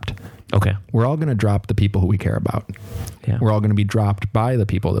being dropped. Okay. We're all going to drop the people who we care about. Yeah. We're all going to be dropped by the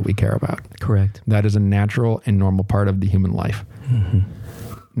people that we care about. Correct. That is a natural and normal part of the human life. Mm-hmm.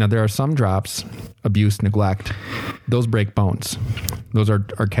 Now, there are some drops, abuse, neglect, those break bones. Those are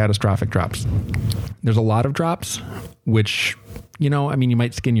catastrophic drops. There's a lot of drops which you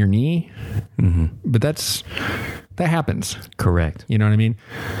might skin your knee, but that happens. Correct. You know what I mean?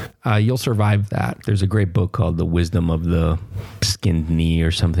 You'll survive that. There's a great book called The Wisdom of the Skinned Knee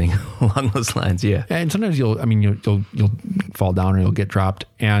or something along those lines. Yeah. And sometimes you'll fall down or you'll get dropped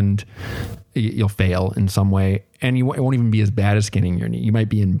and you'll fail in some way. And it won't even be as bad as skinning your knee. You might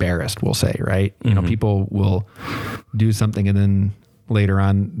be embarrassed, we'll say, right? You know, people will do something and then later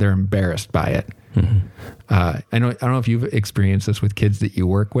on they're embarrassed by it. I don't know if you've experienced this with kids that you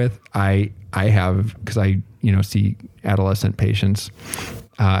work with. I have, because I see adolescent patients.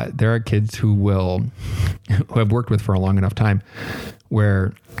 There are kids who I've worked with for a long enough time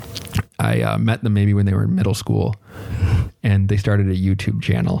where I met them maybe when they were in middle school and they started a YouTube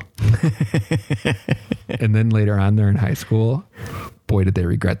channel. And then later on they're in high school. Boy, did they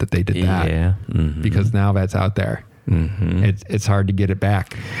regret that they did that. Yeah. Because now that's out there. It's hard to get it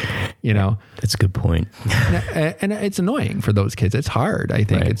back, That's a good point. and it's annoying for those kids. It's hard. I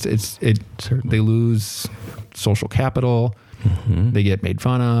think Right. they lose social capital. They get made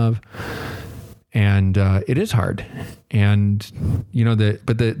fun of, and it is hard. And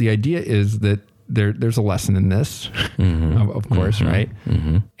but the idea is that there's a lesson in this, of course, right?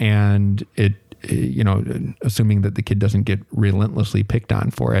 And it. Assuming that the kid doesn't get relentlessly picked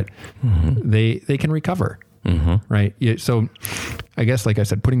on for it, they can recover. Right. Yeah, so I guess, like I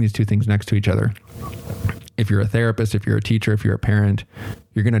said, putting these two things next to each other, if you're a therapist, if you're a teacher, if you're a parent,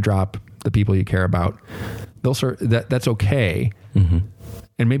 you're going to drop the people you care about. That's okay.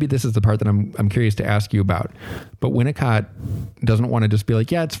 And maybe this is the part that I'm curious to ask you about. But Winnicott doesn't want to just be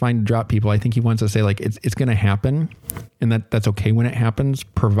like, yeah, it's fine to drop people. I think he wants to say like, it's going to happen and that's okay when it happens,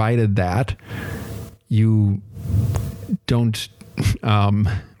 provided that you don't,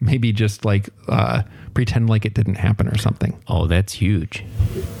 maybe just like, pretend like it didn't happen or something. Oh, that's huge.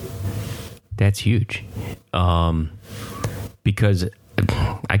 That's huge. Because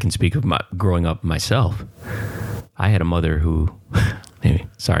I can speak of growing up myself. I had a mother who, maybe,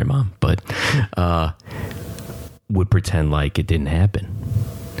 sorry, Mom, but would pretend like it didn't happen.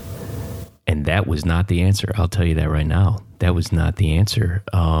 And that was not the answer. I'll tell you that right now. That was not the answer.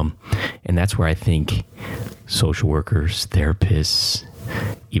 And that's where I think social workers, therapists,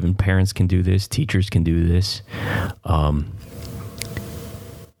 even parents can do this, teachers can do this.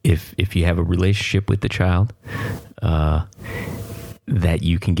 If you have a relationship with the child, that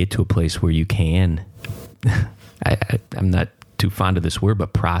you can get to a place where you can, I'm not too fond of this word,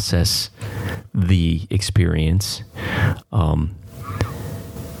 but process the experience.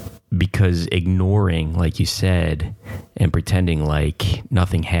 Because ignoring, like you said, and pretending like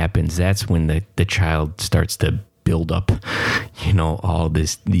nothing happens, that's when the child starts to build up, all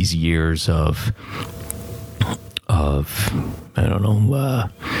these years of I don't know,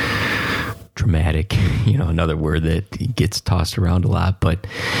 traumatic, another word that gets tossed around a lot, but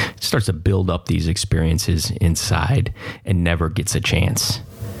it starts to build up these experiences inside and never gets a chance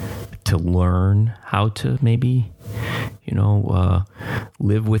to learn how to maybe,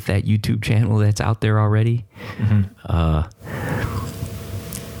 live with that YouTube channel that's out there already.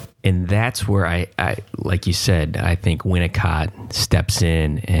 And that's where I, like you said, I think Winnicott steps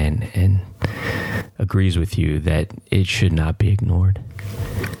in and agrees with you that it should not be ignored.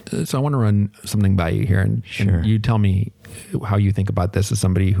 So I want to run something by you here, and you tell me how you think about this as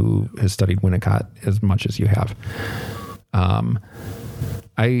somebody who has studied Winnicott as much as you have.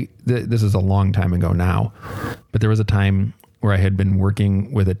 This is a long time ago now, but there was a time where I had been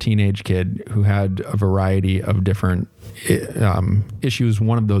working with a teenage kid who had a variety of different issues.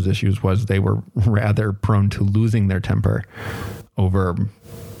 One of those issues was they were rather prone to losing their temper over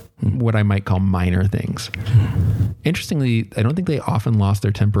what I might call minor things. Interestingly, I don't think they often lost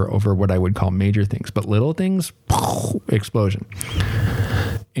their temper over what I would call major things, but little things, explosion.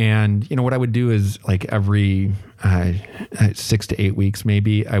 And, what I would do is like every 6 to 8 weeks,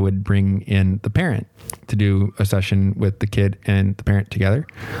 maybe I would bring in the parent to do a session with the kid and the parent together.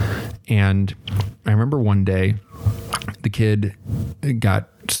 And I remember one day the kid got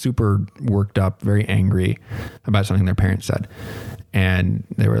super worked up, very angry about something their parent said. And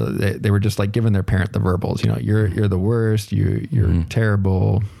they were just like giving their parent the verbals, you're the worst, you're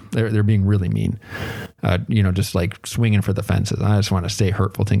terrible. They're being really mean, just like swinging for the fences. I just want to say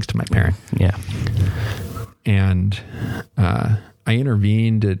hurtful things to my parent. Yeah. And I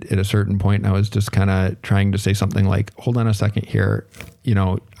intervened at a certain point, and I was just kind of trying to say something like, hold on a second here.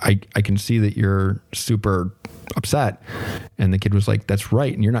 I can see that you're super upset. And the kid was like, that's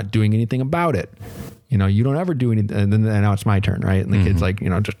right. And you're not doing anything about it. You don't ever do anything. And then now it's my turn, right? And the kid's like,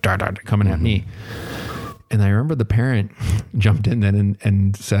 just coming at me. And I remember the parent jumped in then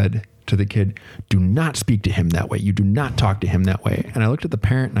and said, to the kid, do not speak to him that way. You do not talk to him that way. And I looked at the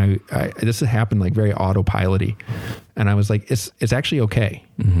parent, and I this has happened like very autopilot-y. And I was like, it's actually okay.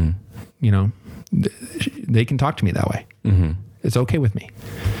 Mm-hmm. You know, they can talk to me that way. Mm-hmm. It's okay with me.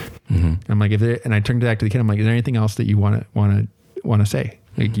 Mm-hmm. I'm like, and I turned back to the kid. I'm like, is there anything else that you want to say?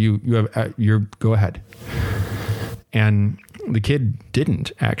 Like you have go ahead. And the kid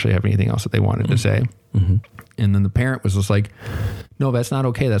didn't actually have anything else that they wanted to say. Mm-hmm. And then the parent was just like, no, that's not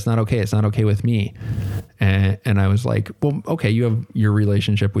okay. That's not okay. It's not okay with me. And I was like, well, okay, you have your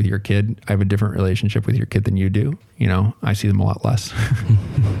relationship with your kid. I have a different relationship with your kid than you do. You know, I see them a lot less.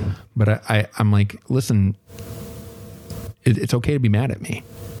 But I'm like, listen, it's okay to be mad at me.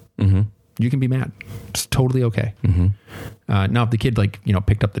 Mm-hmm. You can be mad. It's totally okay. Mm-hmm. Now, if the kid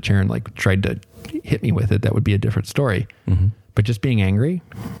picked up the chair and tried to hit me with it, that would be a different story. Mm-hmm. But just being angry,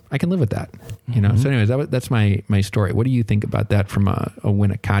 I can live with that. You know. Mm-hmm. So, anyways, that's my story. What do you think about that from a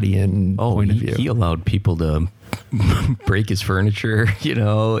Winnicottian point of view? He allowed people to break his furniture, you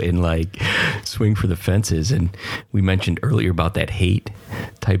know, and swing for the fences. And we mentioned earlier about that hate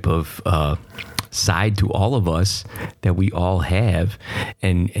type of side to all of us that we all have,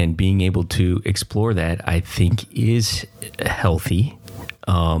 and being able to explore that, I think, is healthy.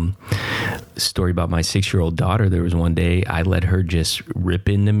 Story about my 6-year-old daughter. There was one day I let her just rip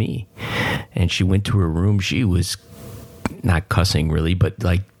into me, and she went to her room. She was not cussing really, but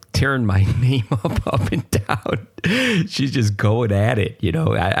tearing my name up and down. She's just going at it. You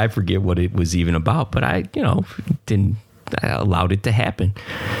know, I forget what it was even about, but I allowed it to happen.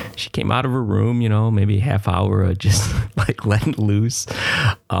 She came out of her room, you know, maybe a half hour of just letting loose.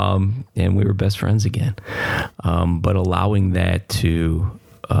 And we were best friends again. But allowing that to,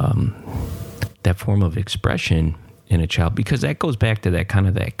 that form of expression in a child, because that goes back to that kind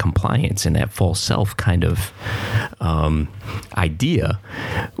of that compliance and that false self kind of idea.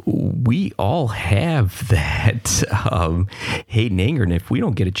 We all have that hate and anger. And if we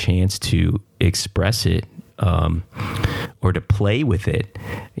don't get a chance to express it, or to play with it,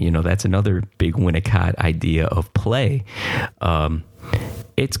 you know, that's another big Winnicott idea of play.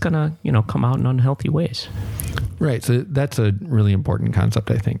 It's gonna, you know, come out in unhealthy ways. Right. So that's a really important concept,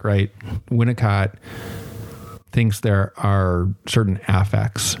 I think, right? Winnicott thinks there are certain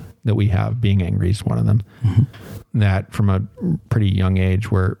affects that we have. Being angry is one of them. Mm-hmm. That from a pretty young age,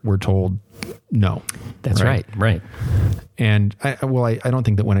 we're told no. That's right. And I don't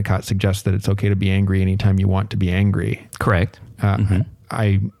think that Winnicott suggests that it's okay to be angry anytime you want to be angry. Correct.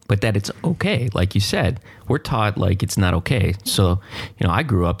 But that it's okay, like you said, we're taught it's not okay. So, you know, I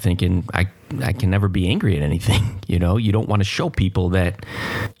grew up thinking I can never be angry at anything. You know, you don't want to show people that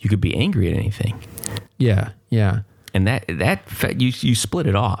you could be angry at anything. Yeah. And that you split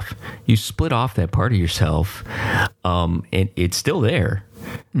it off. You split off that part of yourself, and it's still there.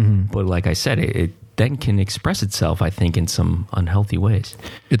 Mm-hmm. But like I said, it then can express itself, I think, in some unhealthy ways.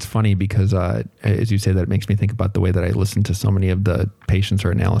 It's funny because, as you say that, it makes me think about the way that I listen to so many of the patients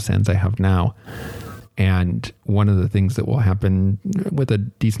or analysands I have now. And one of the things that will happen with a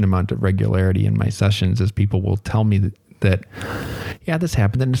decent amount of regularity in my sessions is people will tell me that yeah, this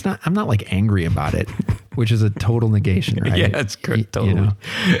happened, and I'm not angry about it, which is a total negation, right? Yeah, it's good. Totally. You know?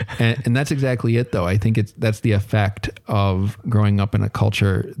 And that's exactly it, though. I think that's the effect of growing up in a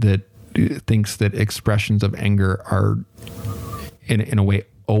culture that thinks that expressions of anger are in a way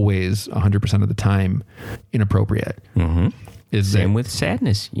always 100% of the time inappropriate. Mm-hmm. Same with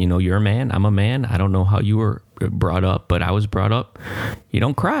sadness. You know, you're a man, I'm a man. I don't know how you were brought up, but I was brought up, you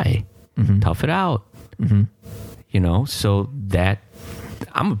don't cry. Mm-hmm. Tough it out. Mm-hmm. You know, so that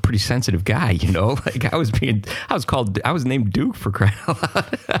I'm a pretty sensitive guy, you know, I was named Duke for crying out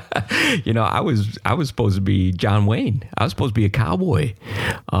loud. You know, I was supposed to be John Wayne. I was supposed to be a cowboy.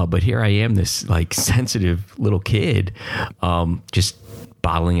 But here I am, this sensitive little kid, just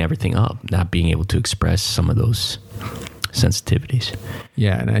bottling everything up, not being able to express some of those sensitivities.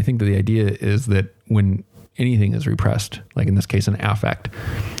 Yeah. And I think that the idea is that when anything is repressed, like in this case, an affect,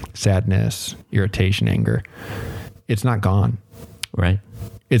 sadness, irritation, anger, it's not gone. Right.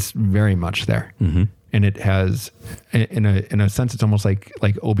 It's very much there. Mm-hmm. And it has, in a sense, it's almost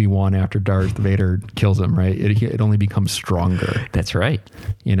like Obi-Wan after Darth Vader kills him, right? It only becomes stronger. That's right.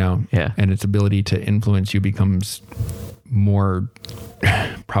 You know? Yeah. And its ability to influence you becomes more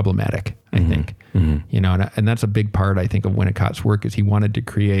problematic, I think. Mm-hmm. You know, and that's a big part, I think, of Winnicott's work, is he wanted to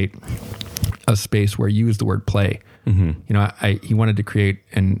create a space where you use the word play. Mm-hmm. You know, he wanted to create,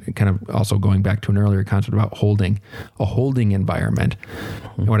 and kind of also going back to an earlier concept about a holding environment.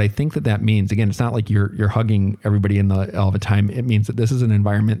 Mm-hmm. And what I think that means, again, it's not like you're hugging everybody all the time. It means that this is an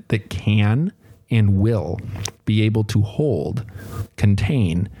environment that can and will be able to hold,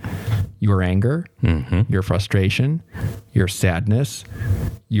 contain, your anger, your frustration, your sadness,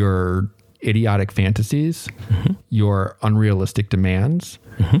 your idiotic fantasies, your unrealistic demands,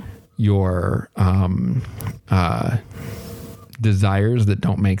 your desires that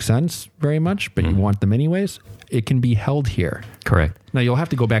don't make sense very much, but you want them anyways. It can be held here. Correct. Now you'll have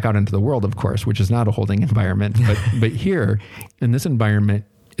to go back out into the world, of course, which is not a holding environment, but here in this environment,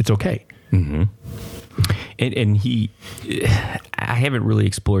 it's okay. And I haven't really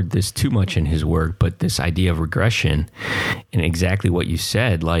explored this too much in his work, but this idea of regression and exactly what you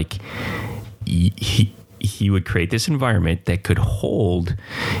said, like he would create this environment that could hold,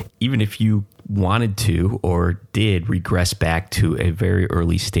 even if you wanted to or did regress back to a very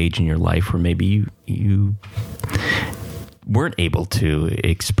early stage in your life where maybe you weren't able to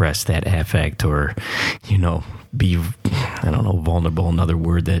express that affect or, be, vulnerable, another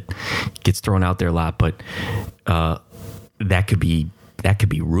word that gets thrown out there a lot, but that could be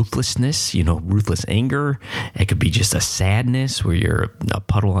ruthlessness, ruthless anger. It could be just a sadness where you're a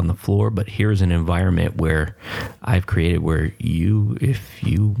puddle on the floor. But here's an environment where I've created where if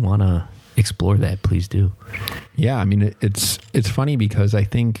you want to explore that, please do. Yeah. I mean, it's funny because I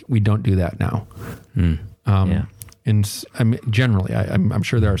think we don't do that now. Yeah. And I mean, generally, I'm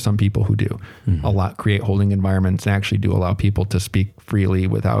sure there are some people who do create holding environments and actually do allow people to speak freely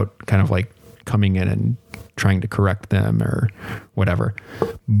without kind of like coming in and trying to correct them or whatever.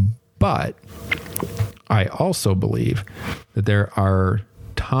 But I also believe that there are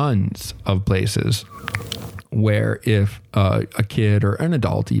tons of places where if a kid or an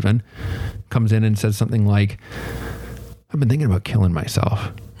adult even comes in and says something like, I've been thinking about killing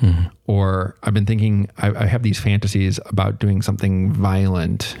myself. Or I've been thinking, I have these fantasies about doing something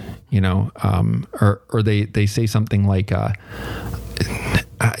violent, or they say something like,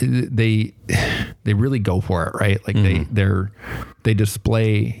 they really go for it, right? Like they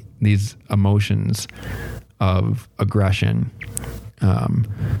display these emotions of aggression.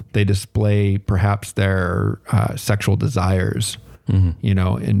 They display perhaps their sexual desires,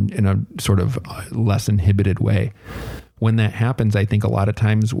 in a sort of less inhibited way. When that happens, I think a lot of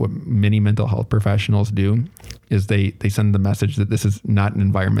times what many mental health professionals do is they send the message that this is not an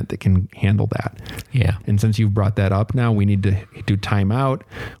environment that can handle that. Yeah. And since you've brought that up now, we need to do time out.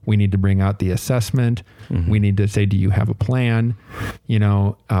 We need to bring out the assessment. We need to say, do you have a plan?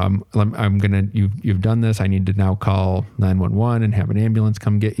 I'm going to, you've done this. I need to now call 911 and have an ambulance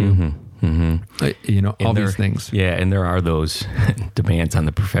come get you. All these things. Yeah. And there are those demands on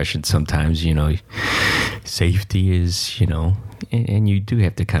the profession sometimes, safety is, and you do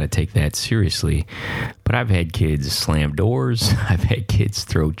have to kind of take that seriously. But I've had kids slam doors. I've had kids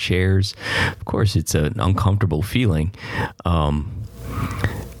throw chairs. Of course, it's an uncomfortable feeling.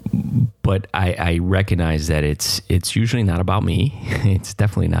 But I recognize that it's usually not about me. It's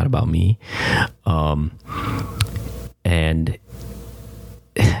definitely not about me. And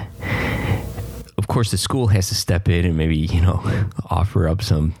of course, the school has to step in and maybe, offer up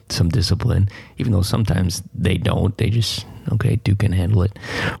some discipline, even though sometimes they don't. They just, okay, Duke can handle it.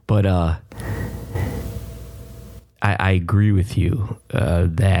 But I agree with you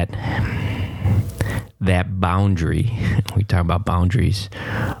that boundary, we talk about boundaries,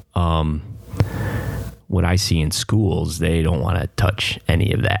 what I see in schools, they don't want to touch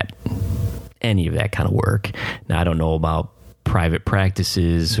any of that kind of work. Now, I don't know about private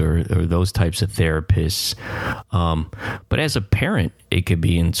practices or those types of therapists. But as a parent, it could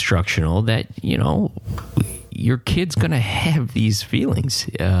be instructional that, your kid's going to have these feelings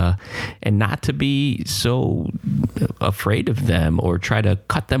and not to be so afraid of them or try to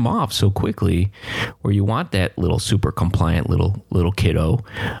cut them off so quickly where you want that little super compliant little kiddo.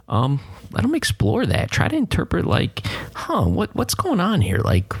 Let them explore that. Try to interpret like, what's going on here?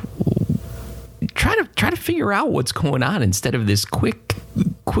 Like, try to figure out what's going on instead of this quick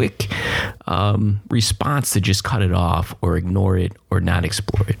response to just cut it off or ignore it or not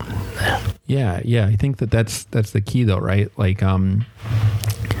explore it. Yeah. I think that's the key though, right? Like,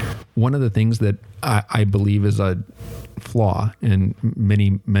 one of the things that I believe is a flaw in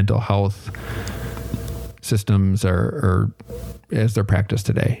many mental health systems or as they're practiced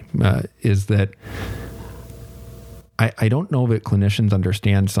today, is that I don't know that clinicians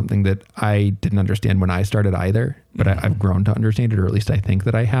understand something that I didn't understand when I started either, but I've grown to understand it, or at least I think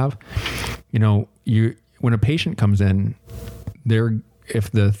that I have. When a patient comes in, if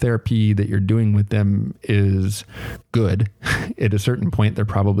the therapy that you're doing with them is good, at a certain point, they're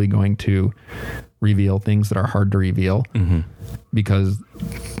probably going to reveal things that are hard to reveal because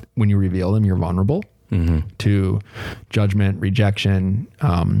when you reveal them, you're vulnerable. to judgment, rejection,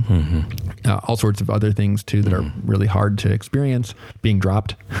 all sorts of other things too that are really hard to experience. Being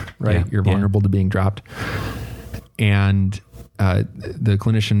dropped, right? Yeah. You're vulnerable to being dropped. And the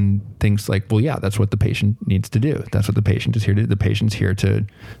clinician thinks like, well, yeah, that's what the patient needs to do. That's what the patient is here to do. The patient's here to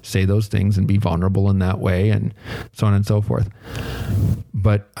say those things and be vulnerable in that way, and so on and so forth.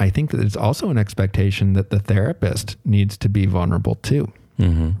 But I think that it's also an expectation that the therapist needs to be vulnerable too,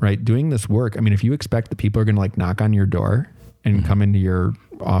 right? Doing this work. I mean, if you expect that people are going to like knock on your door and come into your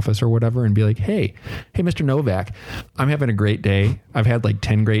office or whatever and be like, hey, Mr. Novak, I'm having a great day. I've had like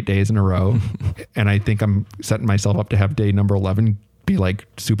 10 great days in a row. And I think I'm setting myself up to have day number 11 be like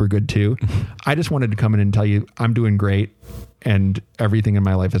super good too. I just wanted to come in and tell you I'm doing great and everything in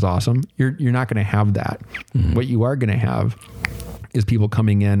my life is awesome. You're not going to have that. What you are going to have is people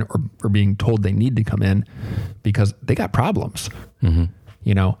coming in or being told they need to come in because they got problems,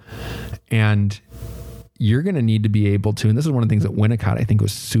 you know, and you're going to need to be able to, and this is one of the things that Winnicott, I think,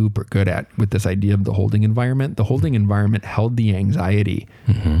 was super good at with this idea of the holding environment. The holding environment held the anxiety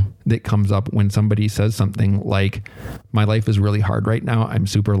that comes up when somebody says something like, my life is really hard right now. I'm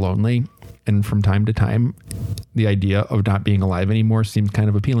super lonely. And from time to time, the idea of not being alive anymore seems kind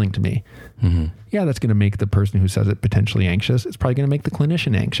of appealing to me. Yeah, that's going to make the person who says it potentially anxious. It's probably going to make the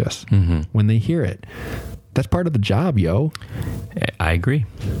clinician anxious when they hear it. That's part of the job, yo. I agree.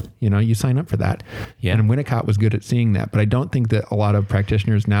 You know, you sign up for that. Yeah. And Winnicott was good at seeing that. But I don't think that a lot of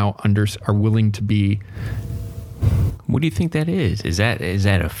practitioners now are willing to be. What do you think that is? Is that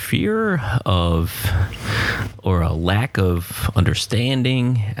a fear of, or a lack of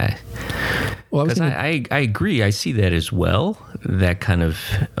understanding? Well, Because I agree. I see that as well. That kind of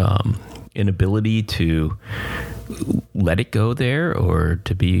inability to let it go there, or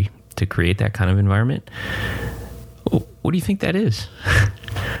to create that kind of environment. What do you think that is?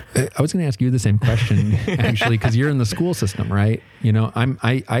 I was going to ask you the same question actually, because you're in the school system, right? You know,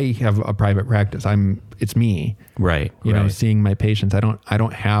 I have a private practice. It's me, Right. you know, seeing my patients. I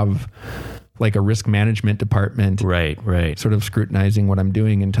don't have like a risk management department, Right. sort of scrutinizing what I'm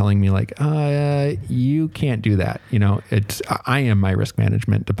doing and telling me like, you can't do that. You know, I am my risk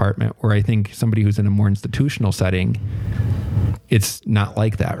management department, where I think somebody who's in a more institutional setting, it's not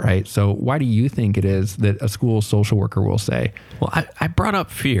like that, right? So why do you think it is that a school social worker will say? Well, I brought up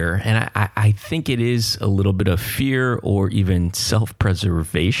fear, and I think it is a little bit of fear or even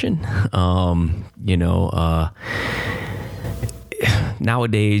self-preservation. You know,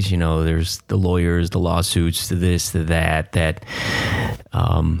 nowadays, you know, there's the lawyers, the lawsuits, the this, the that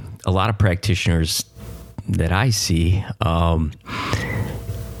a lot of practitioners that I see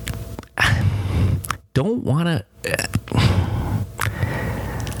don't want to...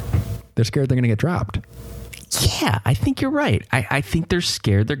 They're scared they're going to get dropped. Yeah, I think you're right. I think they're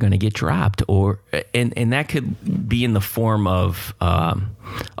scared they're going to get dropped, and that could be in the form of a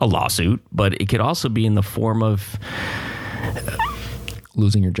lawsuit, but it could also be in the form of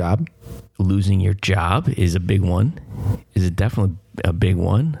Losing your job. Losing your job is a big one. Is it definitely a big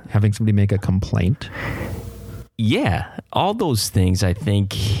one? Having somebody make a complaint. Yeah, all those things. I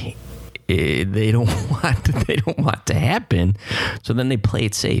think they don't want to happen. So then they play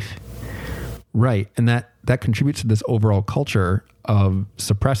it safe. Right. And that contributes to this overall culture of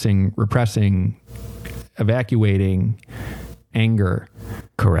suppressing, repressing, evacuating anger.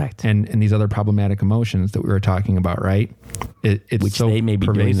 Correct. And these other problematic emotions that we were talking about, right? It's which so they may be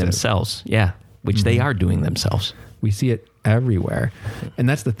doing pervasive. themselves. Yeah. Which they are doing themselves. We see it everywhere. And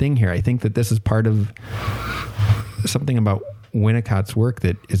that's the thing here. I think that this is part of something about Winnicott's work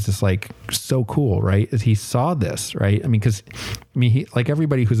that is just like so cool, right? Is he saw this, right? I mean, he, like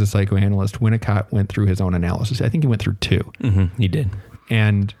everybody who's a psychoanalyst, Winnicott went through his own analysis. I think he went through two. Mm-hmm, he did.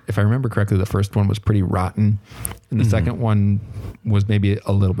 And if I remember correctly, the first one was pretty rotten, and the second one was maybe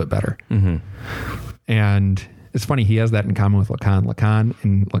a little bit better. And it's funny, he has that in common with Lacan.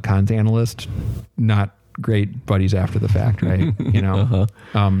 Lacan's analyst, not great buddies after the fact, right? You know.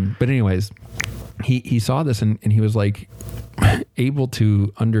 But anyways, he saw this and he was like able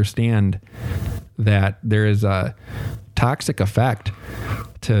to understand that there is a toxic effect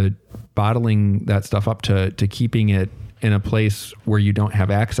to bottling that stuff up, to keeping it in a place where you don't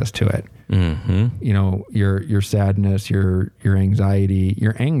have access to it. You know, your sadness, your anxiety,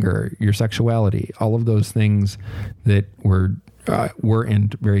 your anger, your sexuality, all of those things that were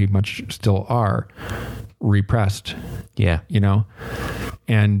and very much still are repressed. Yeah. You know,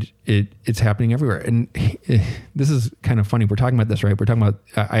 and it's happening everywhere. And this is kind of funny. We're talking about this, right? We're talking about,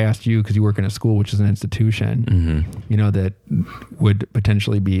 I asked you, because you work in a school, which is an institution, you know, that would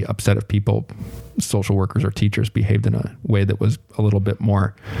potentially be upset if people, social workers or teachers, behaved in a way that was a little bit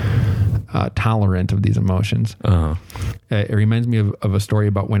more tolerant of these emotions. It reminds me of a story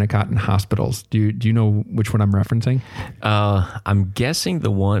about Winnicott in hospitals. Do you know which one I'm referencing? I'm guessing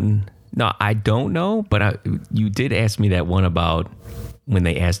the one. No, I don't know, but you did ask me that one about when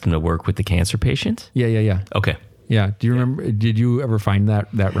they asked him to work with the cancer patients. Yeah. Okay. Yeah. Do you remember? Did you ever find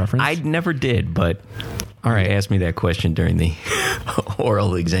that reference? I never did, but all right. You asked me that question during the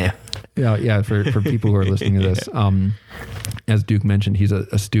oral exam. Yeah. For people who are listening to this, as Duke mentioned, he's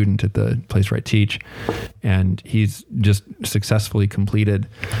a student at the place where I teach, and he's just successfully completed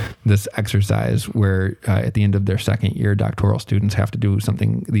this exercise where at the end of their second year, doctoral students have to do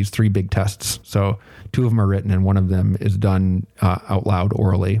these 3 big tests. So 2 of them are written and one of them is done out loud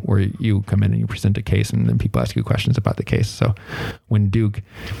orally, where you come in and you present a case and then people ask you questions about the case. So when Duke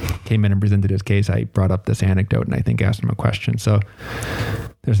came in and presented his case, I brought up this anecdote and I think asked him a question. So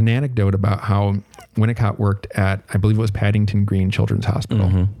there's an anecdote about how Winnicott worked at, I believe it was Paddington Green Children's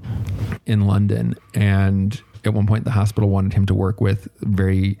Hospital in London. And at one point, the hospital wanted him to work with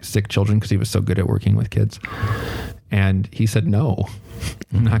very sick children because he was so good at working with kids. And he said, no,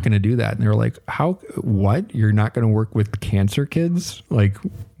 I'm not going to do that. And they were like, what? You're not going to work with cancer kids? Like,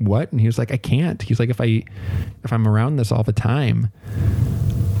 what? And he was like, I can't. He's like, if I'm around this all the time,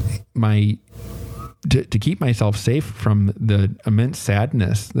 to keep myself safe from the immense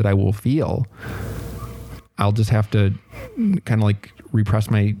sadness that I will feel, I'll just have to kind of like repress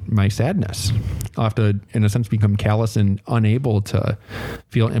my sadness. I'll have to, in a sense, become callous and unable to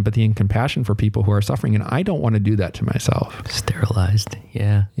feel empathy and compassion for people who are suffering. And I don't want to do that to myself. Sterilized.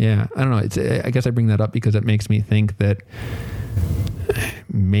 Yeah. Yeah. I don't know. I guess I bring that up because it makes me think that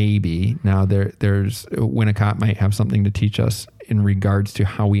maybe now there's Winnicott might have something to teach us in regards to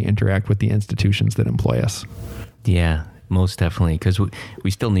how we interact with the institutions that employ us. Yeah, most definitely, because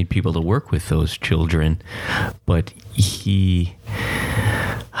we still need people to work with those children, but he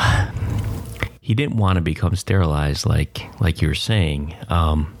didn't want to become sterilized like you were saying,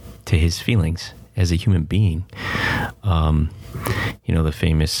 to his feelings as a human being. The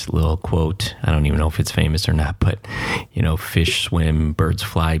famous little quote, I don't even know if it's famous or not, but, fish swim, birds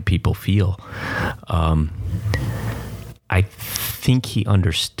fly, people feel. I think he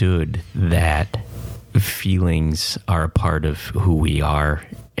understood that feelings are a part of who we are,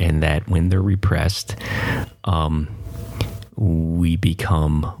 and that when they're repressed, we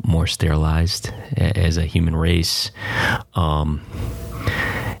become more sterilized as a human race, and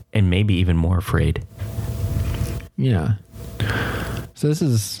maybe even more afraid. Yeah. So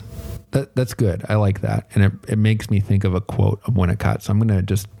that's good. I like that. And it makes me think of a quote of Winnicott. So I'm going to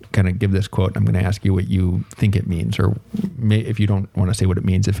just kind of give this quote. I'm going to ask you what you think it means, or if you don't want to say what it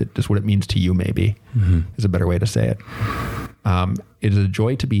means, just what it means to you, maybe is a better way to say it. It is a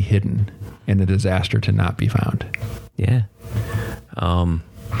joy to be hidden and a disaster to not be found. Yeah.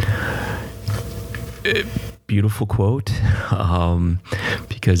 Beautiful quote.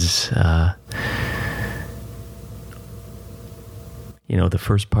 Because, the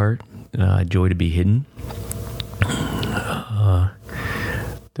first part, joy to be hidden.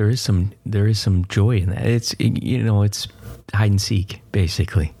 There is some joy in that. It's hide and seek,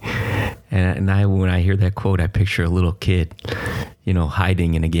 basically. And when I hear that quote, I picture a little kid,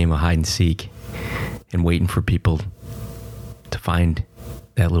 hiding in a game of hide and seek and waiting for people to find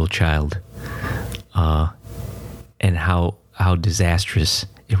that little child. And how disastrous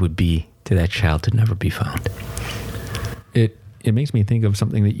it would be to that child to never be found. It makes me think of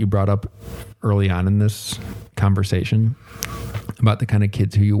something that you brought up early on in this conversation about the kind of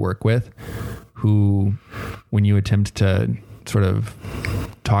kids who you work with, who, when you attempt to sort of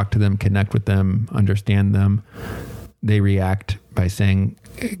talk to them, connect with them, understand them, they react by saying,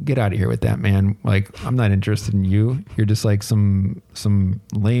 get out of here with that, man. Like, I'm not interested in you. You're just like some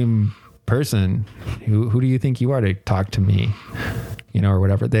lame person. Who do you think you are to talk to me? Or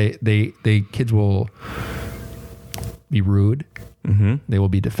whatever. They kids will be rude. Mm-hmm. They will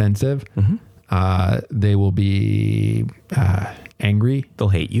be defensive. Mm-hmm. They will be angry. They'll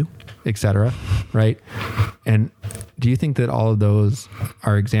hate you, etc. Right? And do you think that all of those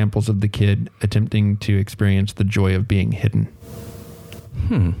are examples of the kid attempting to experience the joy of being hidden?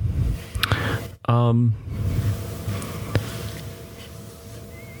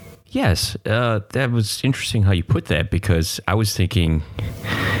 Yes, that was interesting how you put that, because I was thinking,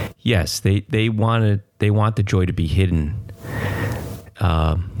 yes, they want the joy to be hidden,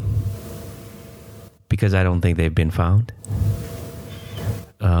 because I don't think they've been found,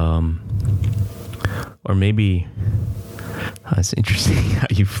 or maybe That's interesting how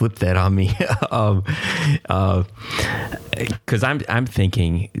you flipped that on me. Because I'm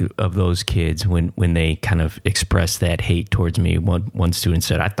thinking of those kids when they kind of express that hate towards me. One student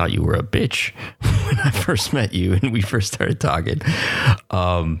said, "I thought you were a bitch when I first met you and we first started talking."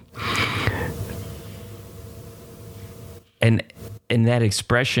 And that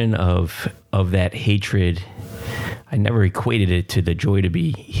expression of that hatred, I never equated it to the joy to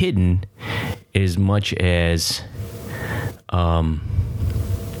be hidden as much as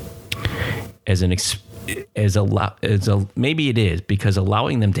maybe it is, because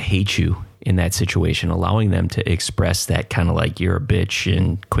allowing them to hate you in that situation, allowing them to express that kind of like, you're a bitch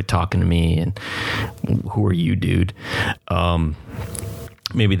and quit talking to me and who are you, dude?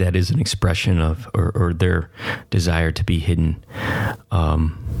 Maybe that is an expression of or their desire to be hidden.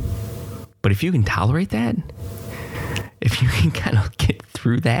 But if you can tolerate that, if you can kind of get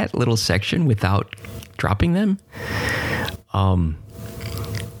through that little section without dropping them,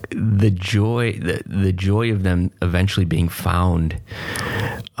 the joy of them eventually being found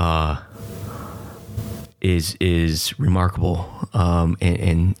is remarkable,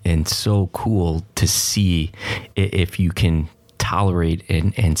 and so cool to see if you can tolerate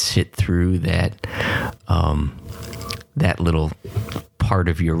and sit through that little part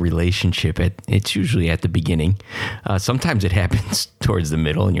of your relationship. It's usually at the beginning. Sometimes it happens towards the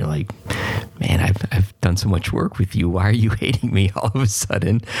middle, and you're like, man, I've done so much work with you. Why are you hating me all of a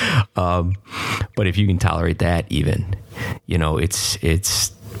sudden? But if you can tolerate that, even,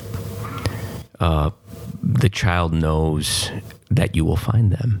 it's the child knows that you will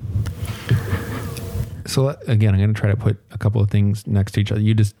find them. So again, I'm going to try to put a couple of things next to each other.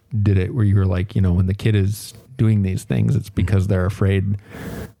 You just did it where you were like, when the kid is doing these things, it's because they're afraid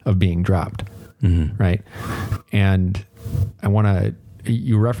of being dropped. Mm-hmm. Right. And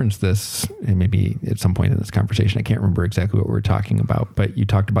you referenced this, and maybe at some point in this conversation, I can't remember exactly what we were talking about, but you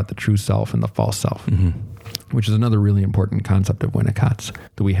talked about the true self and the false self, mm-hmm. which is another really important concept of Winnicott's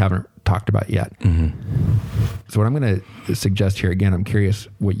that we haven't talked about yet. Mm-hmm. So what I'm going to suggest here, again, I'm curious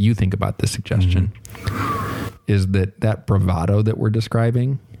what you think about this suggestion, mm-hmm. is that bravado that we're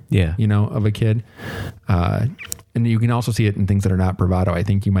describing, of a kid, and you can also see it in things that are not bravado. I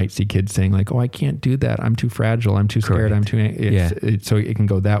think you might see kids saying like, "Oh, I can't do that. I'm too fragile. I'm too scared. Correct. I'm too..." So it can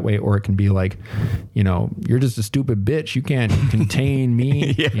go that way, or it can be like, "You're just a stupid bitch. You can't contain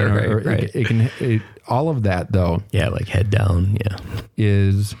me." Right. It can all of that though. Yeah, like head down. Yeah,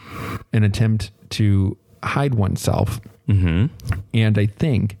 is an attempt to hide oneself, mm-hmm. and I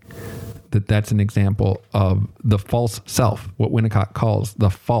think that's an example of the false self. What Winnicott calls the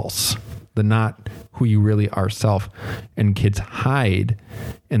false. The not who you really are self, and kids hide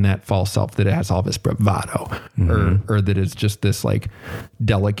in that false self that it has all this bravado, mm-hmm. or that it's just this like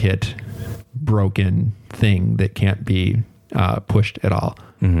delicate, broken thing that can't be pushed at all,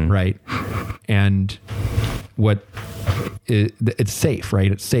 mm-hmm. right? And it's safe,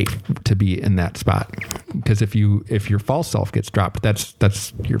 right? It's safe to be in that spot, because if your false self gets dropped,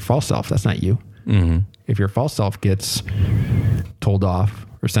 that's your false self. That's not you. Mm-hmm. If your false self gets told off,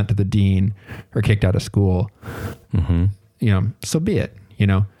 or sent to the dean, or kicked out of school, mm-hmm. So be it,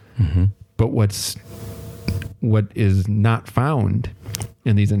 Mm-hmm. But what is not found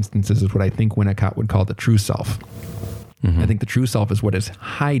in these instances is what I think Winnicott would call the true self. Mm-hmm. I think the true self is what is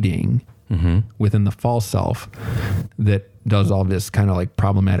hiding mm-hmm. within the false self that does all this kind of like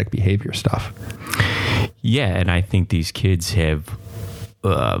problematic behavior stuff. Yeah, and I think these kids have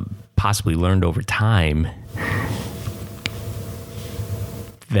possibly learned over time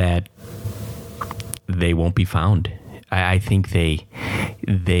that they won't be found. I think they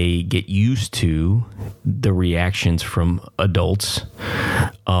get used to the reactions from adults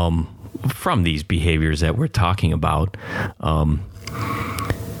from these behaviors that we're talking about,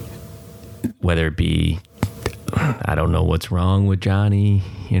 whether it be, I don't know what's wrong with Johnny,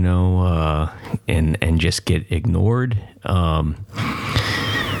 and just get ignored.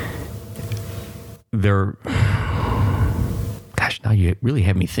 Now you really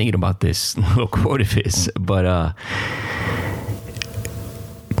have me thinking about this little quote of his, but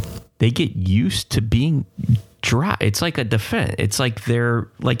they get used to being dry. It's like a defense. It's like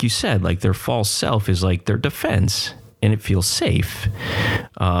like you said, like their false self is like their defense, and it feels safe.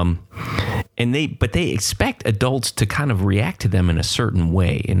 But they expect adults to kind of react to them in a certain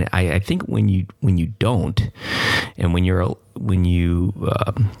way, and I think when you don't, and when you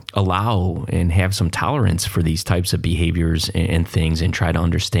allow and have some tolerance for these types of behaviors and things, and try to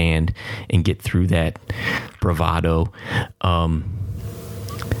understand and get through that bravado,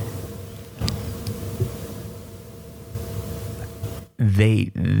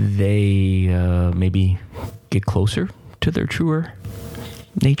 they maybe get closer to their truer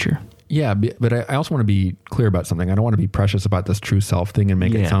nature. Yeah, but I also want to be clear about something. I don't want to be precious about this true self thing and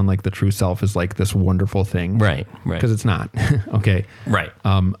make it sound like the true self is like this wonderful thing. Right. Because it's not. Okay. Right.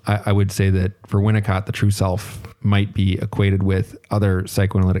 I would say that for Winnicott, the true self might be equated with other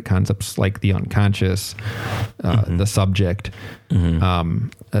psychoanalytic concepts like the unconscious, the subject,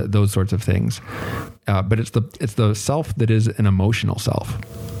 those sorts of things. But it's the self that is an emotional self.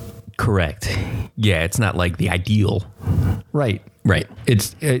 Correct. Yeah, it's not like the ideal. Right. Right.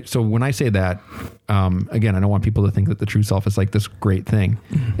 So when I say that, again, I don't want people to think that the true self is like this great thing.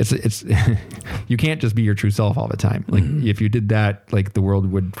 It's you can't just be your true self all the time. Like if you did that, like the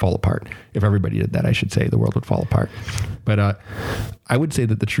world would fall apart. If everybody did that, I should say, the world would fall apart. But I would say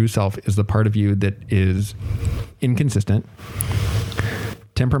that the true self is the part of you that is inconsistent,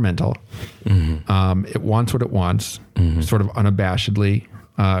 temperamental. It wants what it wants, sort of unabashedly,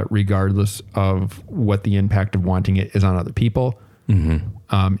 regardless of what the impact of wanting it is on other people.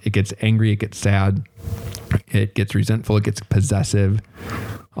 It gets angry, it gets sad, it gets resentful, it gets possessive,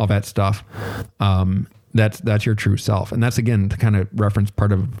 all that stuff. That's your true self. And that's, again, to kind of reference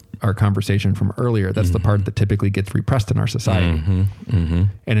part of our conversation from earlier. That's the part that typically gets repressed in our society. And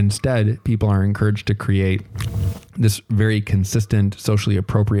instead, people are encouraged to create this very consistent, socially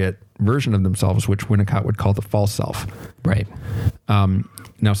appropriate version of themselves, which Winnicott would call the false self. Right.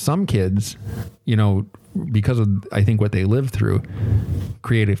 Now, some kids, because of, I think, what they live through,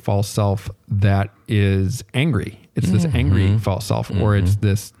 create a false self that is angry. It's this angry false self, or it's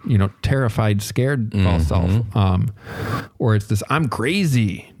this, terrified, scared false self, or it's this I'm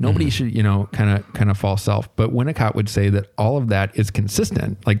crazy, nobody should, kind of false self. But Winnicott would say that all of that is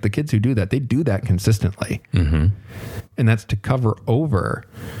consistent. Like the kids who do that, they do that consistently, and that's to cover over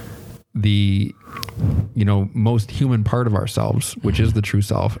the most human part of ourselves, which is the true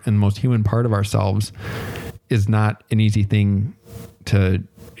self. And the most human part of ourselves is not an easy thing to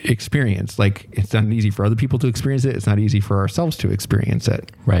experience. Like, it's not easy for other people to experience it. It's not easy for ourselves to experience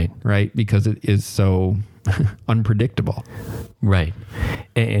it. Right. Because it is so unpredictable. Right.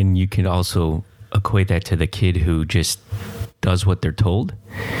 And you can also equate that to the kid who just does what they're told,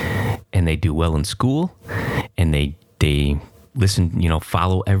 and they do well in school, and they listen,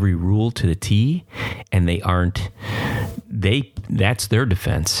 follow every rule to the T, and that's their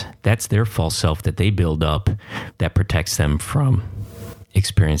defense. That's their false self that they build up that protects them from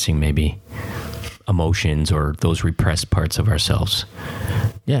experiencing maybe emotions or those repressed parts of ourselves.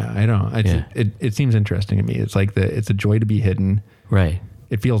 Yeah, I know. It seems interesting to me. It's like it's a joy to be hidden. Right.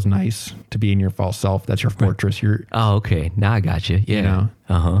 It feels nice to be in your false self. That's your fortress. Oh, okay. Now I got you. Yeah.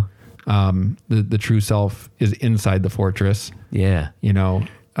 The true self is inside the fortress. Yeah. It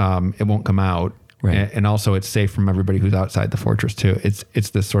won't come out. Right. And also it's safe from everybody who's outside the fortress too. It's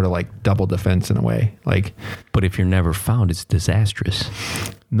this sort of like double defense in a way. Like, but if you're never found, it's disastrous.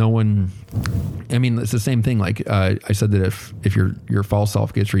 No one, it's the same thing. Like, I said that if your false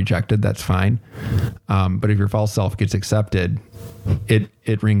self gets rejected, that's fine. But if your false self gets accepted,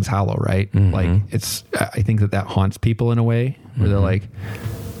 it rings hollow, right? Like I think that haunts people in a way where they're like,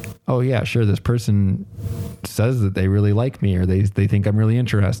 oh yeah, sure, this person says that they really like me, or they think I'm really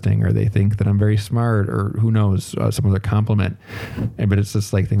interesting, or they think that I'm very smart, or who knows, some other compliment. But it's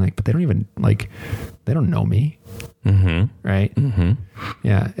this like thing, like, but they don't even they don't know me. Right.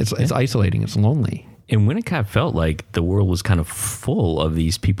 Yeah. It's isolating. It's lonely. And Winnicott felt like the world was kind of full of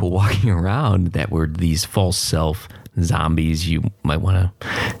these people walking around that were these false self zombies, you might want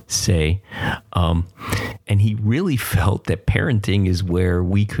to say. And he really felt that parenting is where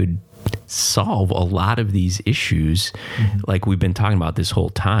we could solve a lot of these issues, like we've been talking about this whole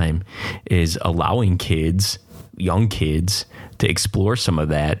time, is allowing young kids, to explore some of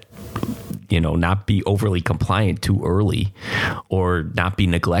that, not be overly compliant too early, or not be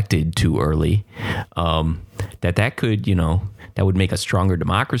neglected too early. That could, that would make a stronger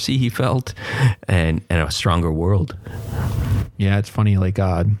democracy, he felt, and a stronger world. Yeah, it's funny. Like,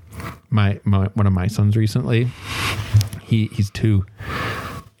 my one of my sons recently, he's 2,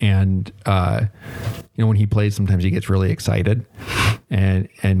 and when he plays, sometimes he gets really excited, and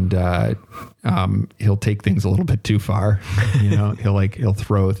he'll take things a little bit too far. He'll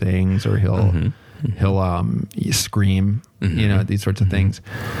throw things, or he'll scream, these sorts of things.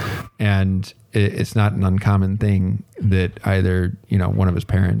 And it's not an uncommon thing that either, one of his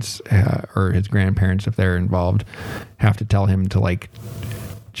parents or his grandparents, if they're involved, have to tell him to like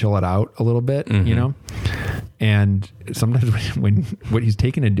chill it out a little bit, And sometimes when what he's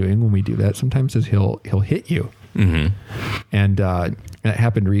taken and doing when we do that, sometimes is he'll hit you. And that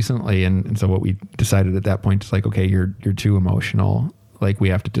happened recently. And so what we decided at that point is like, okay, you're too emotional. like we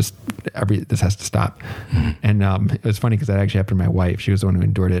have to just this has to stop. And it was funny because that actually happened to my wife. She was the one who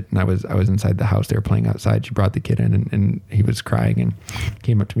endured it, and I was inside the house. They were playing outside. She brought the kid in, and he was crying and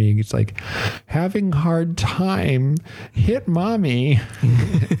came up to me. He's like, having hard time, hit mommy.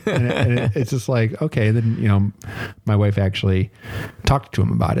 and it's just like, okay. Then, you know, my wife actually talked to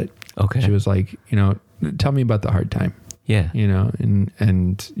him about it. Okay. She was like, you know, tell me about the hard time. Yeah. You know,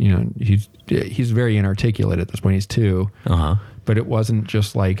 and you know, he's very inarticulate at this point. He's 2. Uh-huh. But it wasn't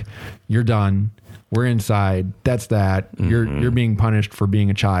just like, you're done, we're inside, that's that. You're being punished for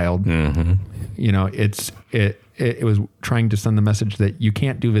being a child. You know, it was trying to send the message that you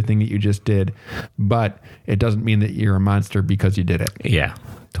can't do the thing that you just did, but it doesn't mean that you're a monster because you did it. Yeah,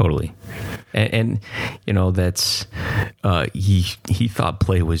 totally. And you know, that's he thought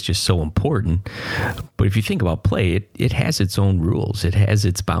play was just so important. But if you think about play, it has its own rules. It has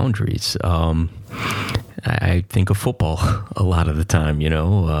its boundaries. I think of football a lot of the time, you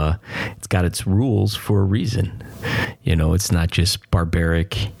know, it's got its rules for a reason. You know, it's not just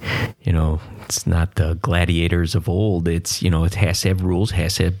barbaric, you know, it's not the gladiators of old. It's, you know, it has to have rules,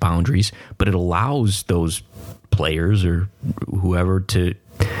 has to have boundaries, but it allows those players or whoever to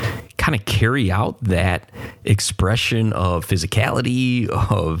kind of carry out that expression of physicality,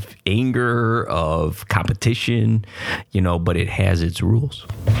 of anger, of competition, you know, but it has its rules.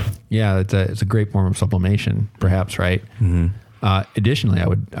 Yeah, it's a great form of sublimation, perhaps, right? Mm-hmm. Additionally, I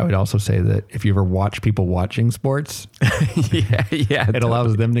would also say that if you ever watch people watching sports, it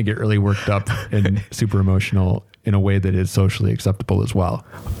allows them to get really worked up and super emotional in a way that is socially acceptable as well.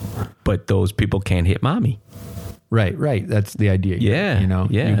 But those people can't hit mommy. Right. That's the idea. Yeah. You know.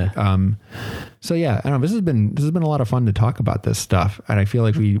 Yeah. So yeah, I don't know. This has been a lot of fun to talk about this stuff, and I feel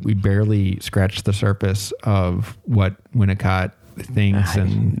like we barely scratched the surface of what Winnicott thinks,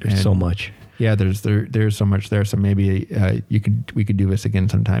 and so much. Yeah, there's so much there. So maybe we could do this again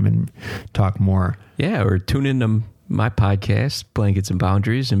sometime and talk more. Yeah, or tune into my podcast, Blankets and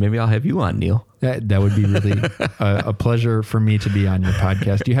Boundaries, and maybe I'll have you on, Neil. That would be really a pleasure for me to be on your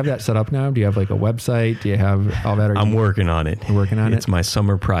podcast. Do you have that set up now? Do you have like a website? Do you have all that? I'm working on it. You're working on it? It's my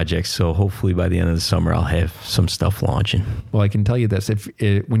summer project, so hopefully by the end of the summer I'll have some stuff launching. Well, I can tell you this.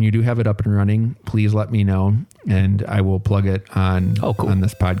 When you do have it up and running, please let me know, and I will plug it on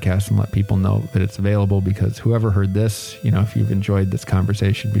this podcast and let people know that it's available, because whoever heard this, you know, if you've enjoyed this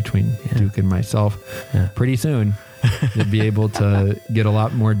conversation between Duke and myself, pretty soon you'll be able to get a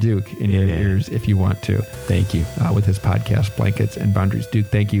lot more Duke in your ears if you want to. Thank you. With his podcast, Blankets and Boundaries. Duke,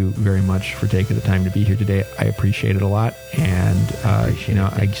 thank you very much for taking the time to be here today. I appreciate it a lot. And, I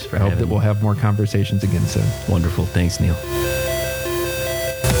hope that we'll have more conversations again soon. Wonderful. Thanks, Neil.